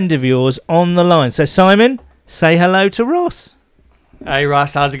old friend of yours on the line. So Simon, say hello to Ross. Hey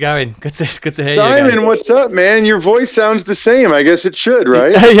Ross, how's it going? Good to hear you. Simon, what's up, man? Your voice sounds the same. I guess it should,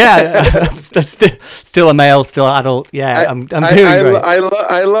 right? Yeah, still a male, still an adult. Yeah, I'm doing great.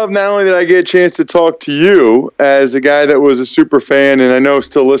 I love not only that I get a chance to talk to you as a guy that was a super fan, and I know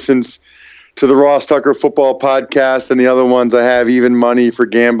still listens to the Ross Tucker Football Podcast and the other ones I have, Even Money for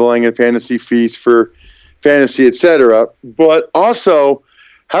gambling and Fantasy Feast for fantasy, etc. But also,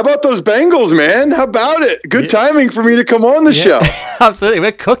 how about those Bengals, man? How about it? Good timing for me to come on the show. Absolutely,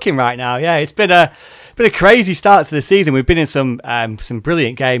 we're cooking right now. Yeah, it's been a crazy start to the season. We've been in some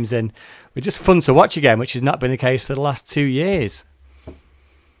brilliant games, and we're just fun to watch again, which has not been the case for the last 2 years.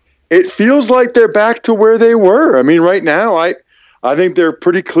 It feels like they're back to where they were. I mean, right now, I think they're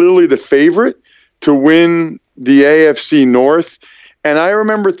pretty clearly the favorite to win the AFC North. And I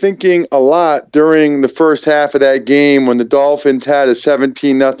remember thinking a lot during the first half of that game when the Dolphins had a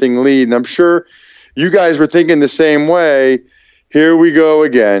 17-0 lead. And I'm sure you guys were thinking the same way. Here we go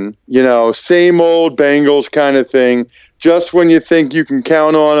again. You know, same old Bengals kind of thing. Just when you think you can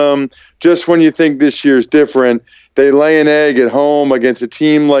count on them, just when you think this year's different, they lay an egg at home against a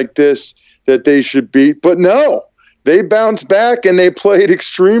team like this that they should beat. But no. They bounced back and they played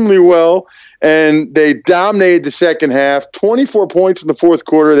extremely well, and they dominated the second half. 24 points in the fourth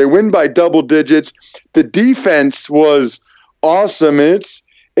quarter. They win by double digits. The defense was awesome. And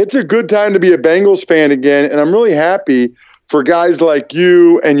it's a good time to be a Bengals fan again, and I'm really happy for guys like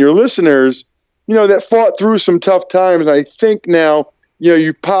you and your listeners, you know, that fought through some tough times. I think now, you know,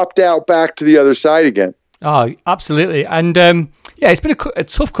 you popped out back to the other side again. Oh, absolutely. And it's been a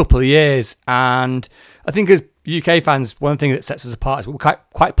tough couple of years, and I think as UK fans, one thing that sets us apart is we're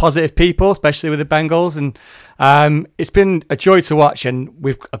quite positive people, especially with the Bengals, and it's been a joy to watch. And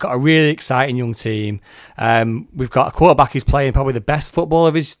we've got a really exciting young team. We've got a quarterback who's playing probably the best football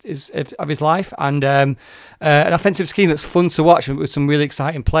of his life, and an offensive scheme that's fun to watch with some really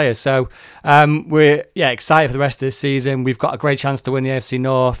exciting players. So we're excited for the rest of this season. We've got a great chance to win the AFC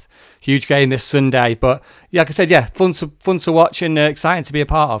North. Huge game this Sunday, but like I said, fun to watch and exciting to be a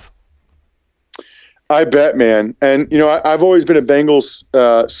part of. I bet, man. And, I've always been a Bengals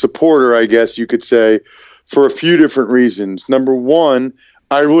supporter, I guess you could say, for a few different reasons. Number one,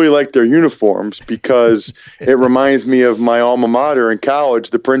 I really like their uniforms because it reminds me of my alma mater in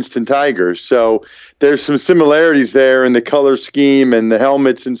college, the Princeton Tigers. So there's some similarities there in the color scheme and the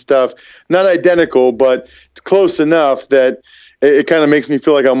helmets and stuff. Not identical, but close enough that it kind of makes me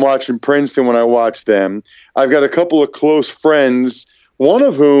feel like I'm watching Princeton when I watch them. I've got a couple of close friends, one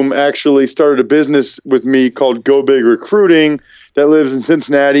of whom actually started a business with me called Go Big Recruiting that lives in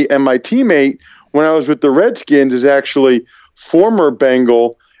Cincinnati. And my teammate, when I was with the Redskins, is actually former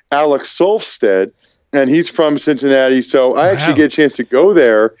Bengal Alex Solfstead, and he's from Cincinnati. So I actually get a chance to go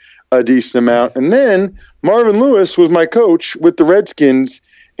there a decent amount. And then Marvin Lewis was my coach with the Redskins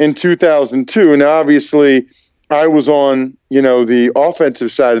in 2002. And obviously I was on, the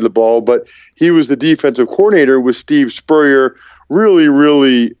offensive side of the ball, but he was the defensive coordinator with Steve Spurrier. Really,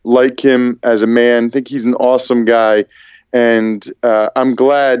 really like him as a man. I think he's an awesome guy. And I'm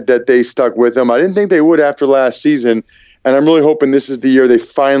glad that they stuck with him. I didn't think they would after last season. And I'm really hoping this is the year they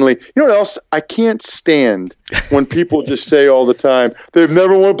finally, you know what else? I can't stand when people just say all the time, they've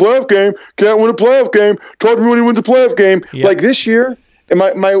never won a playoff game, can't win a playoff game, talk to me when he wins a playoff game. Yep. Like this year, and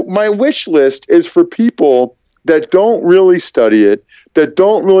my wish list is for people that don't really study it, that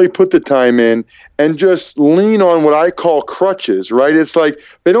don't really put the time in, and just lean on what I call crutches, right? It's like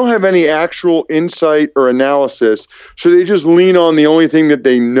they don't have any actual insight or analysis, so they just lean on the only thing that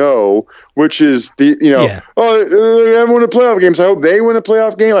they know, which is they haven't won a playoff game, so I hope they win a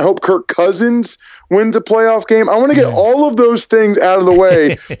playoff game. I hope Kirk Cousins wins a playoff game. I want to get all of those things out of the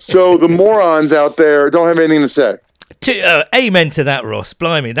way so the morons out there don't have anything to say. Amen to that, Ross.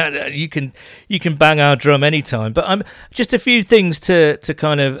 Blimey, that you can bang our drum anytime. But just a few things to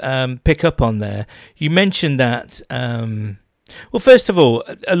kind of pick up on there. You mentioned that. Well, first of all,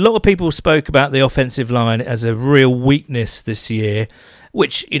 a lot of people spoke about the offensive line as a real weakness this year,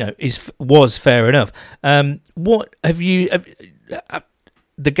 which was fair enough. What have you?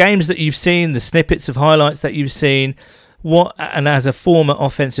 The games that you've seen, the snippets of highlights that you've seen. And as a former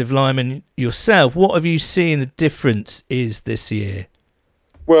offensive lineman yourself, what have you seen the difference is this year?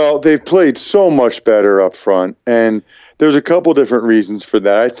 Well, they've played so much better up front, and there's a couple different reasons for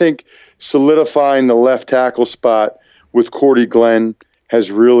that. I think solidifying the left tackle spot with Cordy Glenn has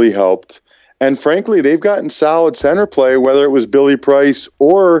really helped. And frankly, they've gotten solid center play, whether it was Billy Price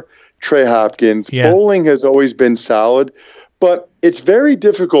or Trey Hopkins. Yeah. Bowling has always been solid, but it's very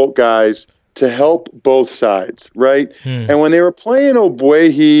difficult, guys, to help both sides, right? And when they were playing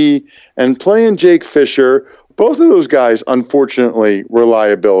Ogbuehi and playing Jake Fisher, both of those guys, unfortunately, were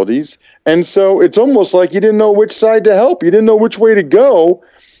liabilities. And so it's almost like you didn't know which side to help. You didn't know which way to go,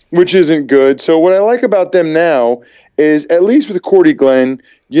 which isn't good. So what I like about them now is, at least with Cordy Glenn,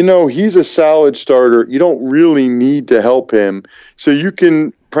 he's a solid starter. You don't really need to help him. So you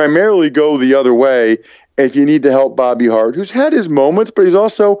can primarily go the other way if you need to help Bobby Hart, who's had his moments, but he's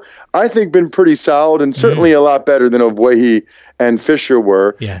also, I think, been pretty solid and certainly a lot better than Ogbuehi and Fisher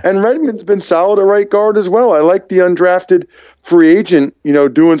were. Yeah. And Redmond's been solid at right guard as well. I like the undrafted free agent,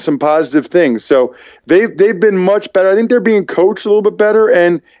 doing some positive things. So they've been much better. I think they're being coached a little bit better.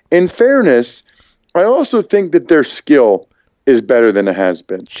 And in fairness, I also think that their skill is better than it has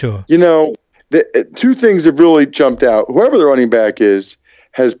been. Sure. The two things have really jumped out. Whoever the running back is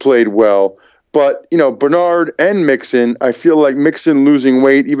has played well. But, Bernard and Mixon, I feel like Mixon losing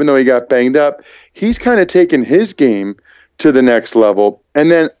weight, even though he got banged up, he's kind of taken his game to the next level. And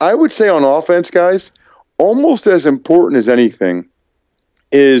then I would say on offense, guys, almost as important as anything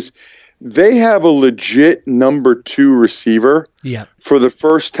is they have a legit number 2 receiver for the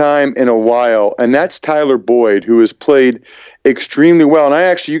first time in a while, and that's Tyler Boyd, who has played extremely well.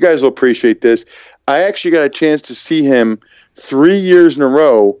 And you guys will appreciate this, I actually got a chance to see him 3 years in a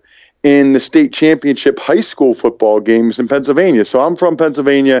row in the state championship high school football games in Pennsylvania. So I'm from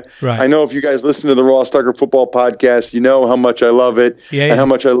Pennsylvania. Right. I know if you guys listen to the Ross Tucker Football Podcast, you know how much I love it and how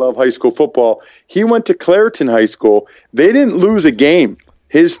much I love high school football. He went to Clareton High School. They didn't lose a game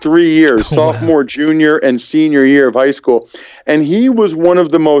his 3 years, sophomore, junior, and senior year of high school. And he was one of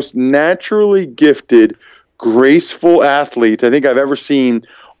the most naturally gifted, graceful athletes I think I've ever seen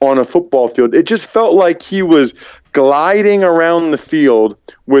on a football field. It just felt like he was gliding around the field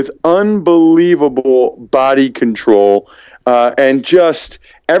with unbelievable body control, and just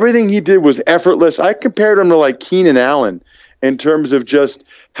everything he did was effortless. I compared him to like Keenan Allen in terms of just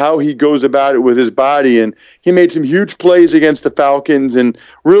how he goes about it with his body, and he made some huge plays against the Falcons, and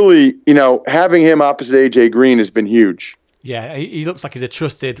really, having him opposite A.J. Green has been huge. Yeah, he looks like he's a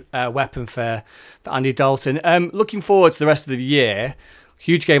trusted weapon for Andy Dalton. Looking forward to the rest of the year,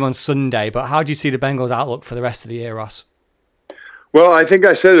 Huge game on Sunday, but how do you see the Bengals' outlook for the rest of the year, Ross? Well, I think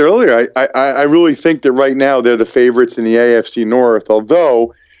I said it earlier. I really think that right now they're the favorites in the AFC North,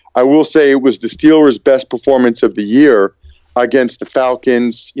 although I will say it was the Steelers' best performance of the year against the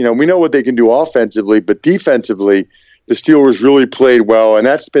Falcons. You know, we know what they can do offensively, but defensively, the Steelers really played well, and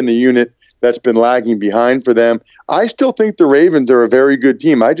that's been the unit that's been lagging behind for them. I still think the Ravens are a very good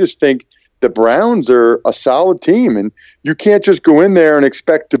team. I just think the Browns are a solid team, and you can't just go in there and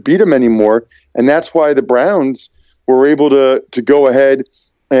expect to beat them anymore, and that's why the Browns were able to go ahead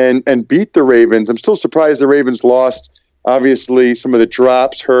and beat the Ravens. I'm still surprised the Ravens lost. Obviously, some of the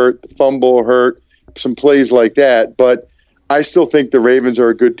drops hurt, the fumble hurt, some plays like that, but I still think the Ravens are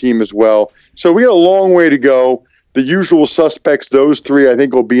a good team as well. So we got a long way to go. The usual suspects, those three, I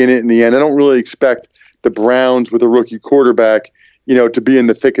think will be in it in the end. I don't really expect the Browns with a rookie quarterback, to be in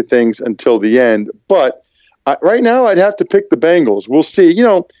the thick of things until the end. But right now, I'd have to pick the Bengals. We'll see.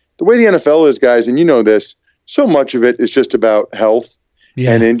 The way the NFL is, guys, and you know this, so much of it is just about health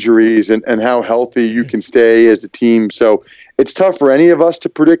and injuries and how healthy you can stay as a team. So it's tough for any of us to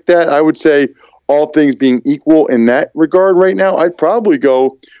predict that. I would say all things being equal in that regard right now, I'd probably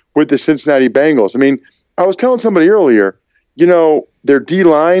go with the Cincinnati Bengals. I mean, I was telling somebody earlier, their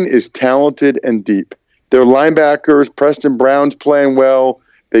D-line is talented and deep. Their linebackers, Preston Brown's playing well.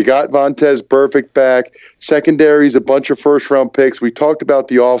 They got Vontaze Burfict back. Secondary's a bunch of first-round picks. We talked about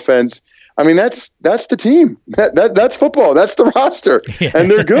the offense. I mean, that's the team. That's football. That's the roster. Yeah.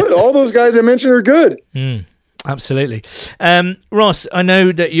 And they're good. All those guys I mentioned are good. Absolutely. Ross, I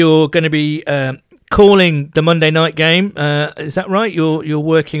know that you're going to be calling the Monday night game. Is that right? You're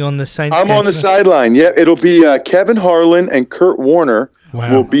working on the Saints game? I'm on the sideline. Yeah, it'll be Kevin Harlan and Kurt Warner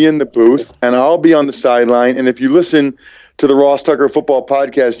will be in the booth, and I'll be on the sideline. And if you listen to the Ross Tucker Football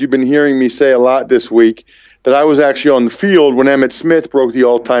Podcast, you've been hearing me say a lot this week that I was actually on the field when Emmitt Smith broke the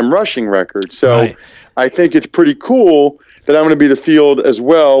all-time rushing record. So I think it's pretty cool that I'm going to be the field as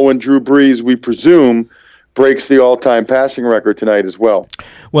well when Drew Brees, we presume, breaks the all-time passing record tonight as well.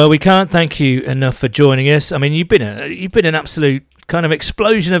 Well, we can't thank you enough for joining us. I mean, you've been an absolute kind of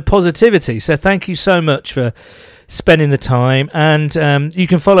explosion of positivity. So thank you so much for spending the time. And you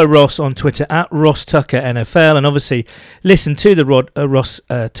can follow Ross on Twitter at Ross Tucker NFL, and obviously listen to the Ross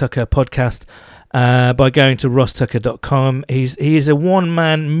Tucker podcast by going to rosstucker.com. He is a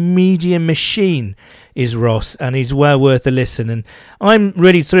one-man media machine, is Ross, and he's well worth a listen. And I'm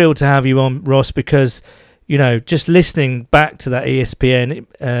really thrilled to have you on, Ross, because just listening back to that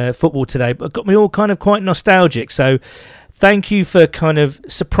ESPN Football Today got me all kind of quite nostalgic. So thank you for kind of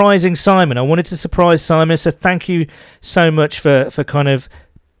surprising Simon. I wanted to surprise Simon, so thank you so much for kind of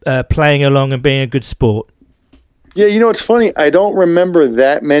playing along and being a good sport. Yeah, it's funny. I don't remember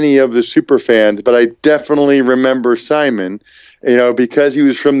that many of the super fans, but I definitely remember Simon, because he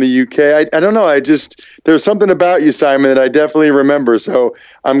was from the UK. I don't know. There's something about you, Simon, that I definitely remember. So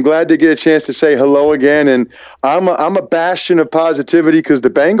I'm glad to get a chance to say hello again. And I'm a bastion of positivity because the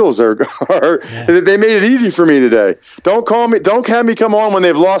Bengals they made it easy for me today. Don't have me come on when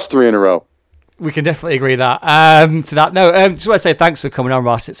they've lost 3 in a row. We can definitely agree to that. No, just want to say thanks for coming on,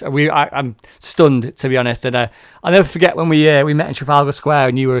 Ross. I'm stunned, to be honest, and I'll never forget when we met in Trafalgar Square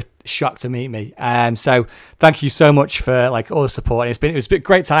and you were shocked to meet me. So thank you so much for all the support. It was a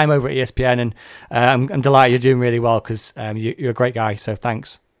great time over at ESPN, and I'm delighted you're doing really well because you're a great guy. So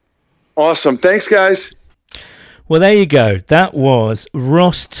thanks. Awesome, thanks, guys. Well, there you go. That was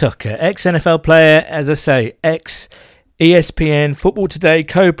Ross Tucker, ex-NFL player, as I say, ex-ESPN Football Today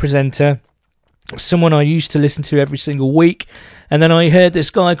co-presenter. Someone I used to listen to every single week, and then I heard this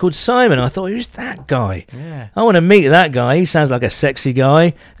guy called Simon. I thought, who's that guy? Yeah, I want to meet that guy. He sounds like a sexy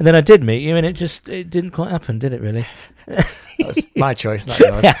guy. And then I did meet you, and it didn't quite happen, did it? Really? That was my choice, not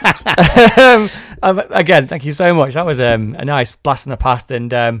yours. Again, thank you so much. That was a nice blast from the past,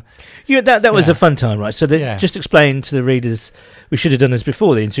 and that was a fun time, right? So just explain to the readers. We should have done this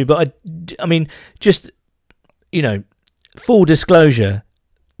before the interview, but I mean, just full disclosure.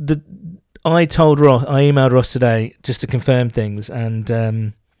 I emailed Ross today just to confirm things,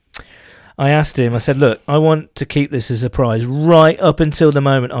 and I asked him. I said, "Look, I want to keep this a surprise right up until the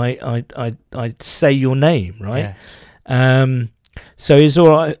moment I say your name, right?" Yeah. So it's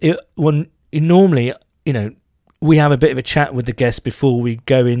all right. Normally, we have a bit of a chat with the guest before we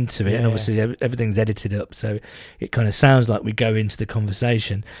go into it, and obviously everything's edited up, so it kind of sounds like we go into the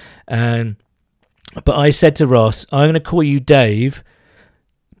conversation. But I said to Ross, "I'm going to call you Dave."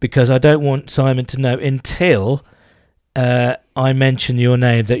 Because I don't want Simon to know until I mention your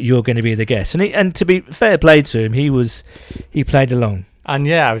name that you're going to be the guest. And to be fair play to him, he played along.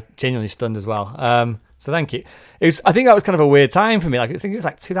 And I was genuinely stunned as well. So thank you. I think that was kind of a weird time for me. Like I think it was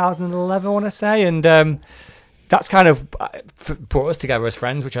like 2011, I want to say, and that's kind of brought us together as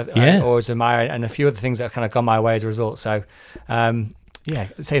friends, which I always admire, and a few other things that have kind of gone my way as a result. So.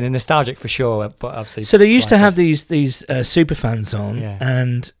 Saying nostalgic for sure, but obviously. So they used to have these super fans on,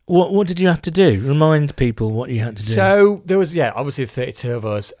 and what did you have to do? Remind people what you had to do. So there was obviously 32 of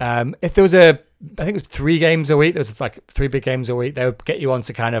us. If there was I think it was 3 games a week. There was like 3 big games a week. They would get you on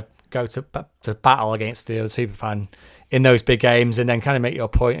to kind of go to battle against the other super fan in those big games, and then kind of make your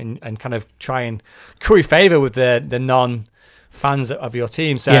point and kind of try and curry favour with the non fans of your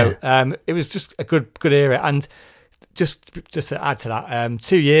team. So it was just a good era. And just to add to that,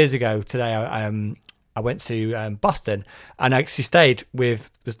 2 years ago today, I went to Boston and I actually stayed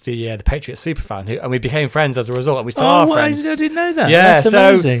with the Patriots superfan, and we became friends as a result. And we still are friends. I didn't know that. Yeah, that's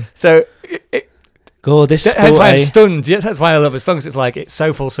amazing. So that's why I'm stunned. Yes, that's why I love it. Songs. It's like it's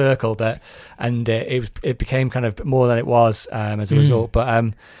so full circle that, and it became kind of more than it was as a result. But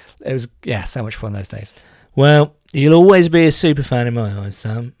it was so much fun those days. Well, you'll always be a superfan in my eyes,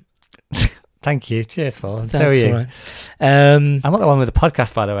 Sam. Thank you. Cheers, Paul. And That's so are you. Right. I'm not the one with the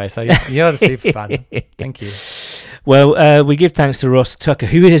podcast, by the way, so you're the super fan. Thank you. Well, we give thanks to Ross Tucker,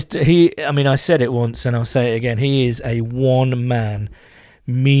 who is, I said it once and I'll say it again, he is a one-man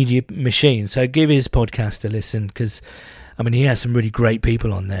media machine. So give his podcast a listen, because, he has some really great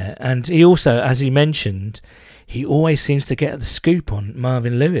people on there. And he also, as he mentioned, he always seems to get the scoop on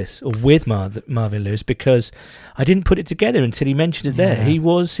Marvin Lewis, or with Marvin Lewis, because I didn't put it together until he mentioned it there. He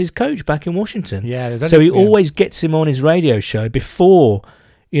was his coach back in Washington. So he always gets him on his radio show before,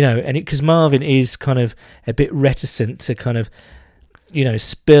 because Marvin is kind of a bit reticent to kind of,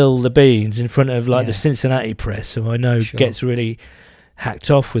 spill the beans in front of the Cincinnati press, who I know gets really hacked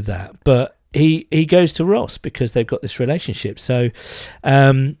off with that. But he goes to Ross because they've got this relationship. So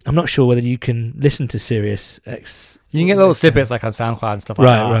I'm not sure whether you can listen to Sirius X. You can get little snippets like on SoundCloud and stuff like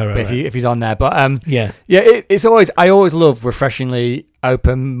that. Right. If he's on there, but it's always, I always love refreshingly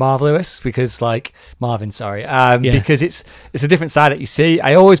open Marv Lewis, because because it's a different side that you see.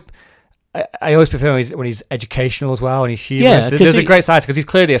 I always prefer when he's educational as well, and he's humorous. There's a great side because he's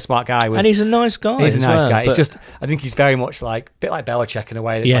clearly a smart guy. And he's a nice guy. He's a nice guy. It's just, I think he's very much a bit like Belichick in a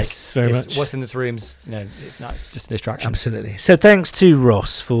way. That's very much. What's in this room's, it's not just a distraction. Absolutely. So thanks to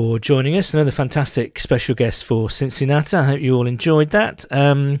Ross for joining us. Another fantastic special guest for Cincinnati. I hope you all enjoyed that.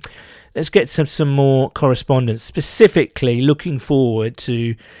 Let's get some more correspondence, specifically looking forward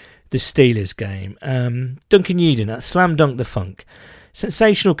to the Steelers game. Duncan Uden at Slam Dunk the Funk.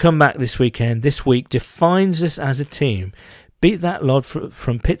 Sensational comeback this weekend. This week defines us as a team. Beat that lot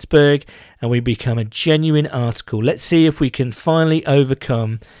from Pittsburgh and we become a genuine article. Let's see if we can finally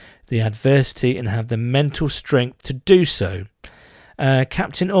overcome the adversity and have the mental strength to do so.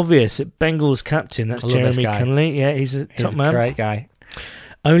 Captain Obvious at Bengals captain. That's Jeremy Connolly. Yeah, he's a top man. Great guy.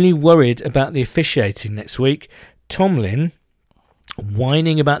 Only worried about the officiating next week. Tomlin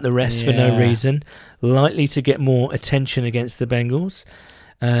whining about the refs for no reason, likely to get more attention against the Bengals.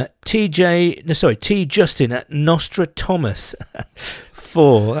 T Justin at Nostra Thomas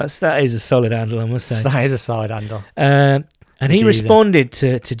 4. That is a solid handle, I must say. That is a solid handle. And he responded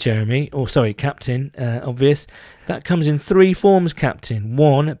to Captain Obvious. That comes in 3 forms, Captain.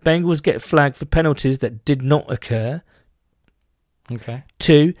 1, Bengals get flagged for penalties that did not occur. Okay.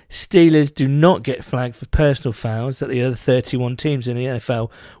 2, Steelers do not get flagged for personal fouls that the other 31 teams in the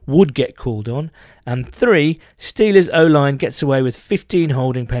NFL would get called on. And 3, Steelers O-line gets away with 15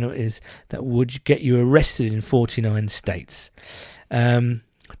 holding penalties that would get you arrested in 49 states.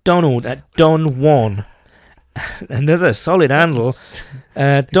 Donald at Don1. Another solid handle.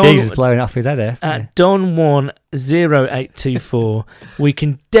 He's blowing off his head here. At Don10824. We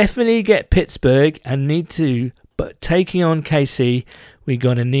can definitely get Pittsburgh and need to, but taking on KC, we're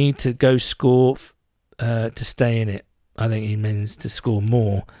going to need to go score to stay in it. I think he means to score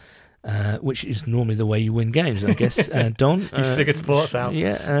more, which is normally the way you win games, I guess. Don. He's figured sports out.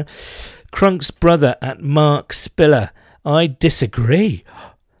 Yeah. Crunk's brother at Mark Spiller. I disagree.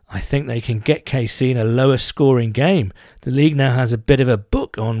 I think they can get KC in a lower scoring game. The league now has a bit of a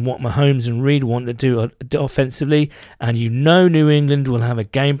book on what Mahomes and Reed want to do offensively, and New England will have a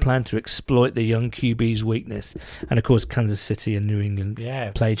game plan to exploit the young QB's weakness. And of course, Kansas City and New England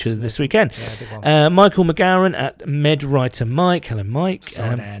play each other this weekend. Michael McGowan at MedWriter Mike. Hello, Mike.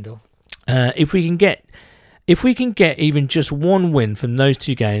 Solid handle. If we can get even just one win from those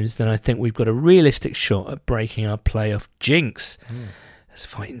 2 games, then I think we've got a realistic shot at breaking our playoff jinx. That's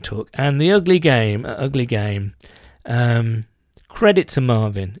fighting talk. And the ugly game. credit to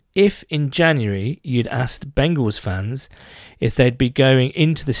Marvin. If in January you'd asked Bengals fans if they'd be going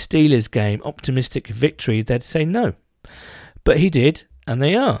into the Steelers game optimistic victory, they'd say no. But he did, and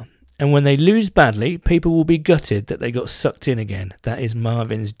they are. And when they lose badly, people will be gutted that they got sucked in again. That is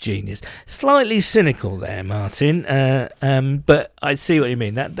Marvin's genius. Slightly cynical there, Martin, but I see what you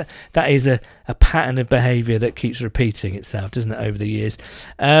mean. That is a pattern of behaviour that keeps repeating itself, doesn't it, over the years?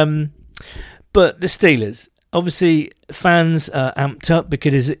 But the Steelers, obviously fans are amped up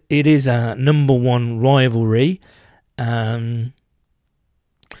because it is our number one rivalry.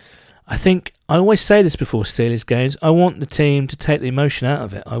 I think I always say this before Steelers games. I want the team to take the emotion out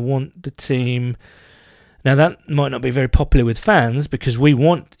of it. I want the team... Now, that might not be very popular with fans because we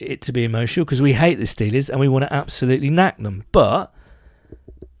want it to be emotional because we hate the Steelers and we want to absolutely knack them. But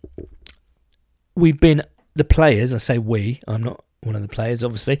we've been... The players, I say we, I'm not one of the players,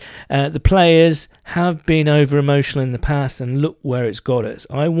 obviously. The players have been over-emotional in the past and look where it's got us.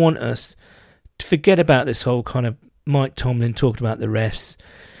 I want us to forget about this whole kind of Mike Tomlin talking about the refs.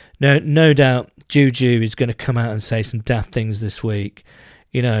 No doubt Juju is going to come out and say some daft things this week.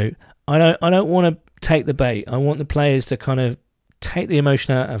 You know, I don't want to take the bait. I want the players to kind of take the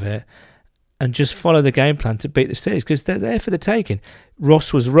emotion out of it and just follow the game plan to beat the Steelers because they're there for the taking.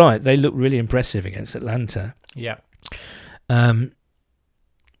 Ross was right. They look really impressive against Atlanta. Yeah.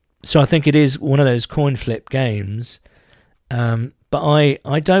 So I think it is one of those coin flip games. But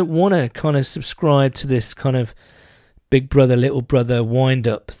I don't want to kind of subscribe to this kind of big brother, little brother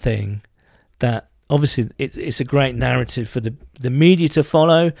wind-up thing that obviously it's a great narrative for the media to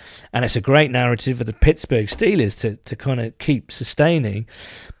follow, and it's a great narrative for the Pittsburgh Steelers to kind of keep sustaining.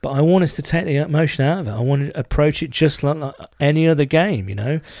 But I want us to take the emotion out of it. I want to approach it just like any other game, you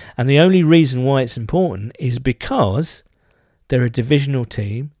know. And the only reason why it's important is because they're a divisional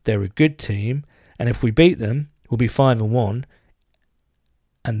team, they're a good team, and if we beat them, we'll be 5-1,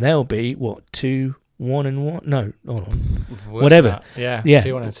 and they'll be, 2-1-1? No, hold on. Whatever. Yeah,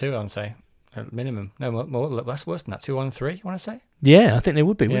 2-1-2, I'd say. At minimum. No, more, less worse than that. 2-1-3, you want to say? Yeah, I think they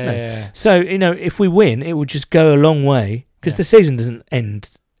would be, wouldn't they? Yeah. So, you know, if we win, it would just go a long way because the season doesn't end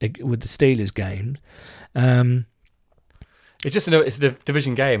with the Steelers games. It's just it's the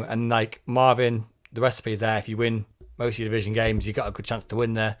division game, and like Marvin, the recipe is there. If you win most of your division games, you've got a good chance to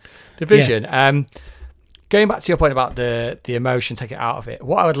win the division. Yeah. Going back to your point about the emotion, take it out of it.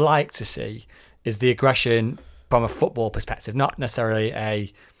 What I would like to see is the aggression from a football perspective, not necessarily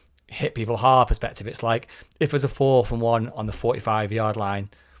a hit people hard perspective. It's like if there's a 4-1 on the 45-yard line,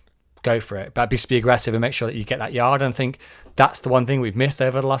 go for it. But just be aggressive and make sure that you get that yard. And I think that's the one thing we've missed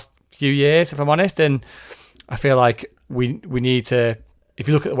over the last few years, if I'm honest. And I feel like we need to, if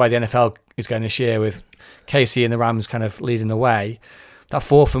you look at the way the NFL is going this year with KC and the Rams kind of leading the way, that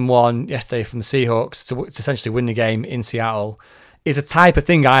 4-1 yesterday from the Seahawks to essentially win the game in Seattle is a type of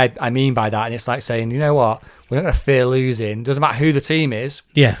thing I mean by that. And it's like saying, you know what, we're not going to fear losing. Doesn't matter who the team is.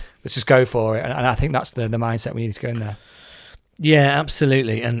 Yeah. Let's just go for it. And I think that's the mindset we need to go in there. Yeah,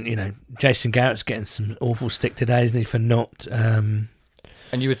 absolutely. And, you know, Jason Garrett's getting some awful stick today, isn't he, for not... and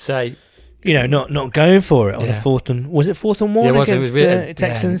you would say... You know, not going for it on the 4th was it 4th against the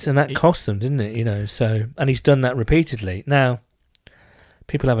Texans? And that cost them, didn't it? You know, so... And he's done that repeatedly. Now...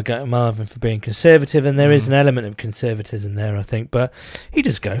 People have a go at Marvin for being conservative, and there is an element of conservatism there, I think. But he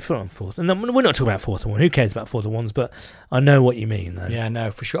does go for it on 4th. And we're not talking about 4-1. Who cares about 4-1s? But I know what you mean, though. Yeah,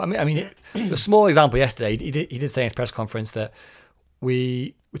 no, for sure. I mean, a small example yesterday. He did say in his press conference that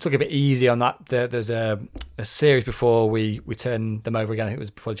we took it a bit easy on that. There's a series before we turned them over again. I think it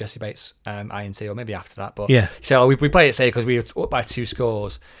was before Jesse Bates INT, or maybe after that. But yeah, so we played it safe because we were up by 2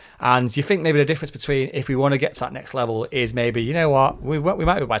 scores. And you think maybe the difference between if we want to get to that next level is maybe, you know what, we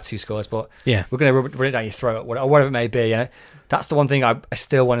might be up by 2 scores, but we're going to run it down your throat or whatever it may be. You know? That's the one thing I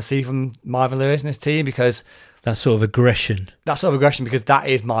still want to see from Marvin Lewis and his team, because that sort of aggression. Because that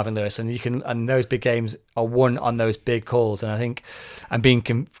is Marvin Lewis, and those big games are won on those big calls. And I think, and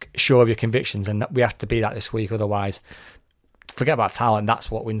being sure of your convictions, and we have to be that this week. Otherwise, forget about talent. That's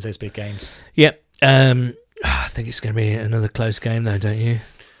what wins those big games. Yep. I think it's going to be another close game, though, don't you?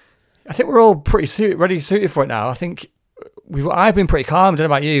 I think we're all pretty suited for it now. I think I've been pretty calm. I don't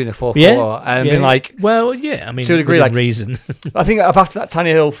know about you in the fourth quarter, and been like, well, yeah. I mean, to a degree, like reason. I think after that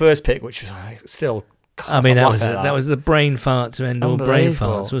Tannehill first pick, which was still. I mean, that was the brain fart to end all brain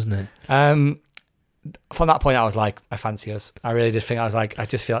farts, wasn't it? From that point, I was like, I fancy us. I really did think. I was like, I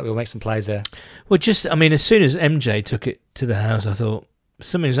just feel like we'll make some plays there. Well, as soon as MJ took it to the house, I thought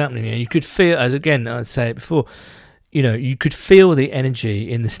something's happening here. You could feel, I'd say it before. You know, you could feel the energy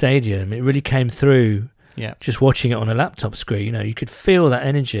in the stadium. It really came through Yeah. Just watching it on a laptop screen, you could feel that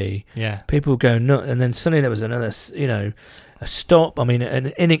energy. Yeah. People go nuts, and then suddenly there was another, a stop. I mean,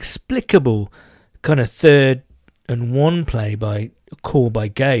 an inexplicable kind of 3rd and 1 play call by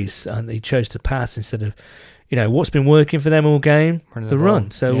Gase, and he chose to pass instead of, what's been working for them all game, the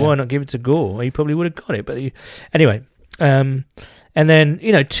run. So why not give it to Gore? He probably would have got it, but anyway. And then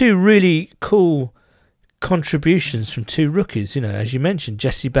 2 really cool contributions from 2 rookies. As you mentioned,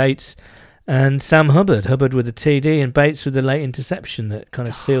 Jesse Bates and Sam Hubbard. Hubbard with the TD and Bates with the late interception that kind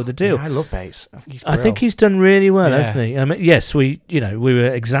of sealed the deal. Yeah, I love Bates. I think he's done really well, hasn't he? I mean, yes, we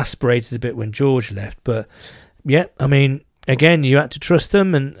were exasperated a bit when George left, but yeah, I mean, again, you had to trust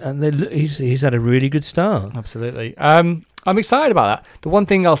them, and he's had a really good start. Absolutely. I'm excited about that. The one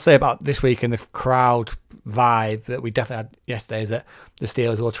thing I'll say about this week and the crowd vibe that we definitely had yesterday is that the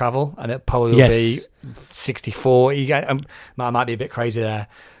Steelers will travel and that probably will be 60-40. I might be a bit crazy there.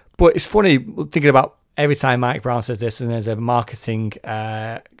 But it's funny thinking about every time Mike Brown says this, and there's a marketing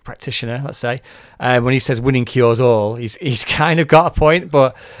practitioner, let's say, when he says winning cures all, he's kind of got a point,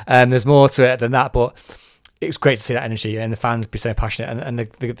 but there's more to it than that. But it's great to see that energy and the fans be so passionate, and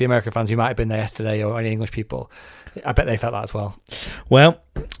the American fans who might have been there yesterday, or any English people, I bet they felt that as well. Well,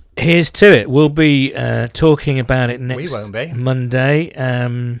 here's to it. We'll be talking about it next we won't be.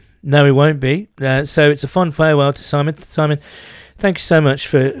 Monday. No, we won't be. So it's a fun farewell to Simon. Simon, thank you so much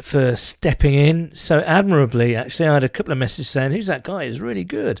for stepping in so admirably. Actually, I had a couple of messages saying, "Who's that guy? He's really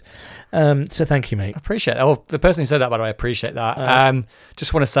good." So thank you, mate. I appreciate it. Well, the person who said that, by the way, I appreciate that.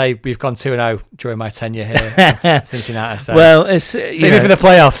 Just want to say we've gone 2-0 during my tenure here in Cincinnati. So well, see me for the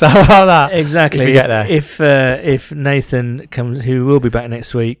playoffs. How about that? Exactly. If we get there. If Nathan comes, who will be back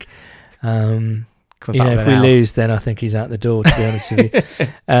next week, if we out. lose, then I think he's out the door, to be honest with you.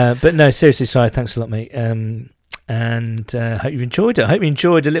 But no, seriously, Si, thanks a lot, mate. And hope you've enjoyed it. I hope you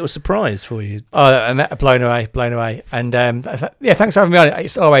enjoyed a little surprise for you. Oh, I'm blown away. And thanks for having me on.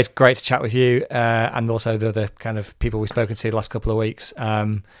 It's always great to chat with you, and also the other kind of people we've spoken to the last couple of weeks.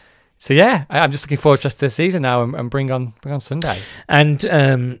 So yeah, I'm just looking forward to the season now and bring on Sunday.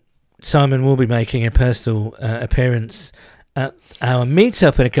 And Simon will be making a personal appearance at our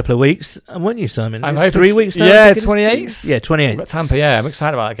meetup in a couple of weeks, won't you, Simon? I'm hoping 3 weeks now. Yeah, 28th. Yeah, 28th. Got Tampa. Yeah, I'm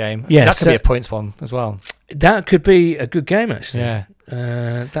excited about that game. Yeah, that could be a points one as well. That could be a good game, actually. Yeah,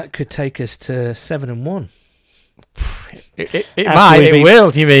 that could take us to 7-1. It might. It will.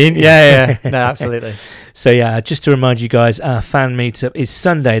 Do you mean? Yeah. No, absolutely. So yeah, just to remind you guys, our fan meetup is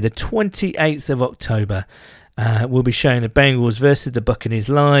Sunday, the 28th of October. We'll be showing the Bengals versus the Buccaneers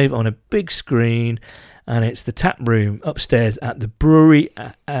live on a big screen. And it's the tap room upstairs at the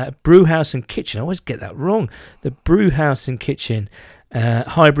Brew House and Kitchen. I always get that wrong. The Brew House and Kitchen,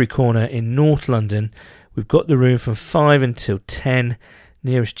 Highbury Corner in North London. We've got the room from 5 until 10.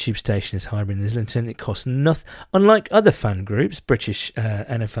 Nearest tube station is Highbury and Islington. It costs nothing. Unlike other fan groups, British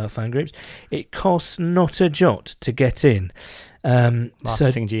NFL fan groups, it costs not a jot to get in.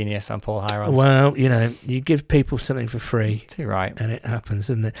 Marketing genius on Paul Hirons. Well, you give people something for free. Too right. And it happens,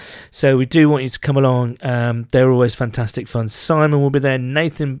 doesn't it? So we do want you to come along. They're always fantastic fun. Simon will be there.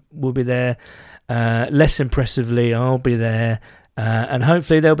 Nathan will be there. Less impressively, I'll be there. And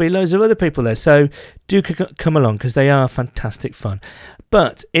hopefully there'll be loads of other people there. So do come along because they are fantastic fun.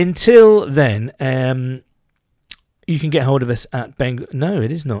 But until then, you can get hold of us at No,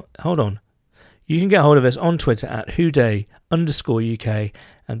 it is not. Hold on. You can get hold of us on Twitter at whoday_UK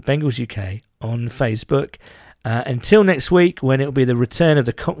and Bengals UK on Facebook. Until next week, when it'll be the return of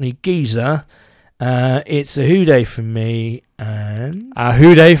the Cockney Geezer, it's a who-day from me and a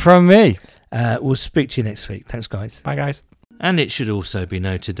who-day from me. We'll speak to you next week. Thanks, guys. Bye, guys. And it should also be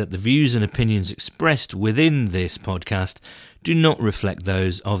noted that the views and opinions expressed within this podcast do not reflect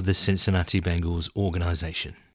those of the Cincinnati Bengals organisation.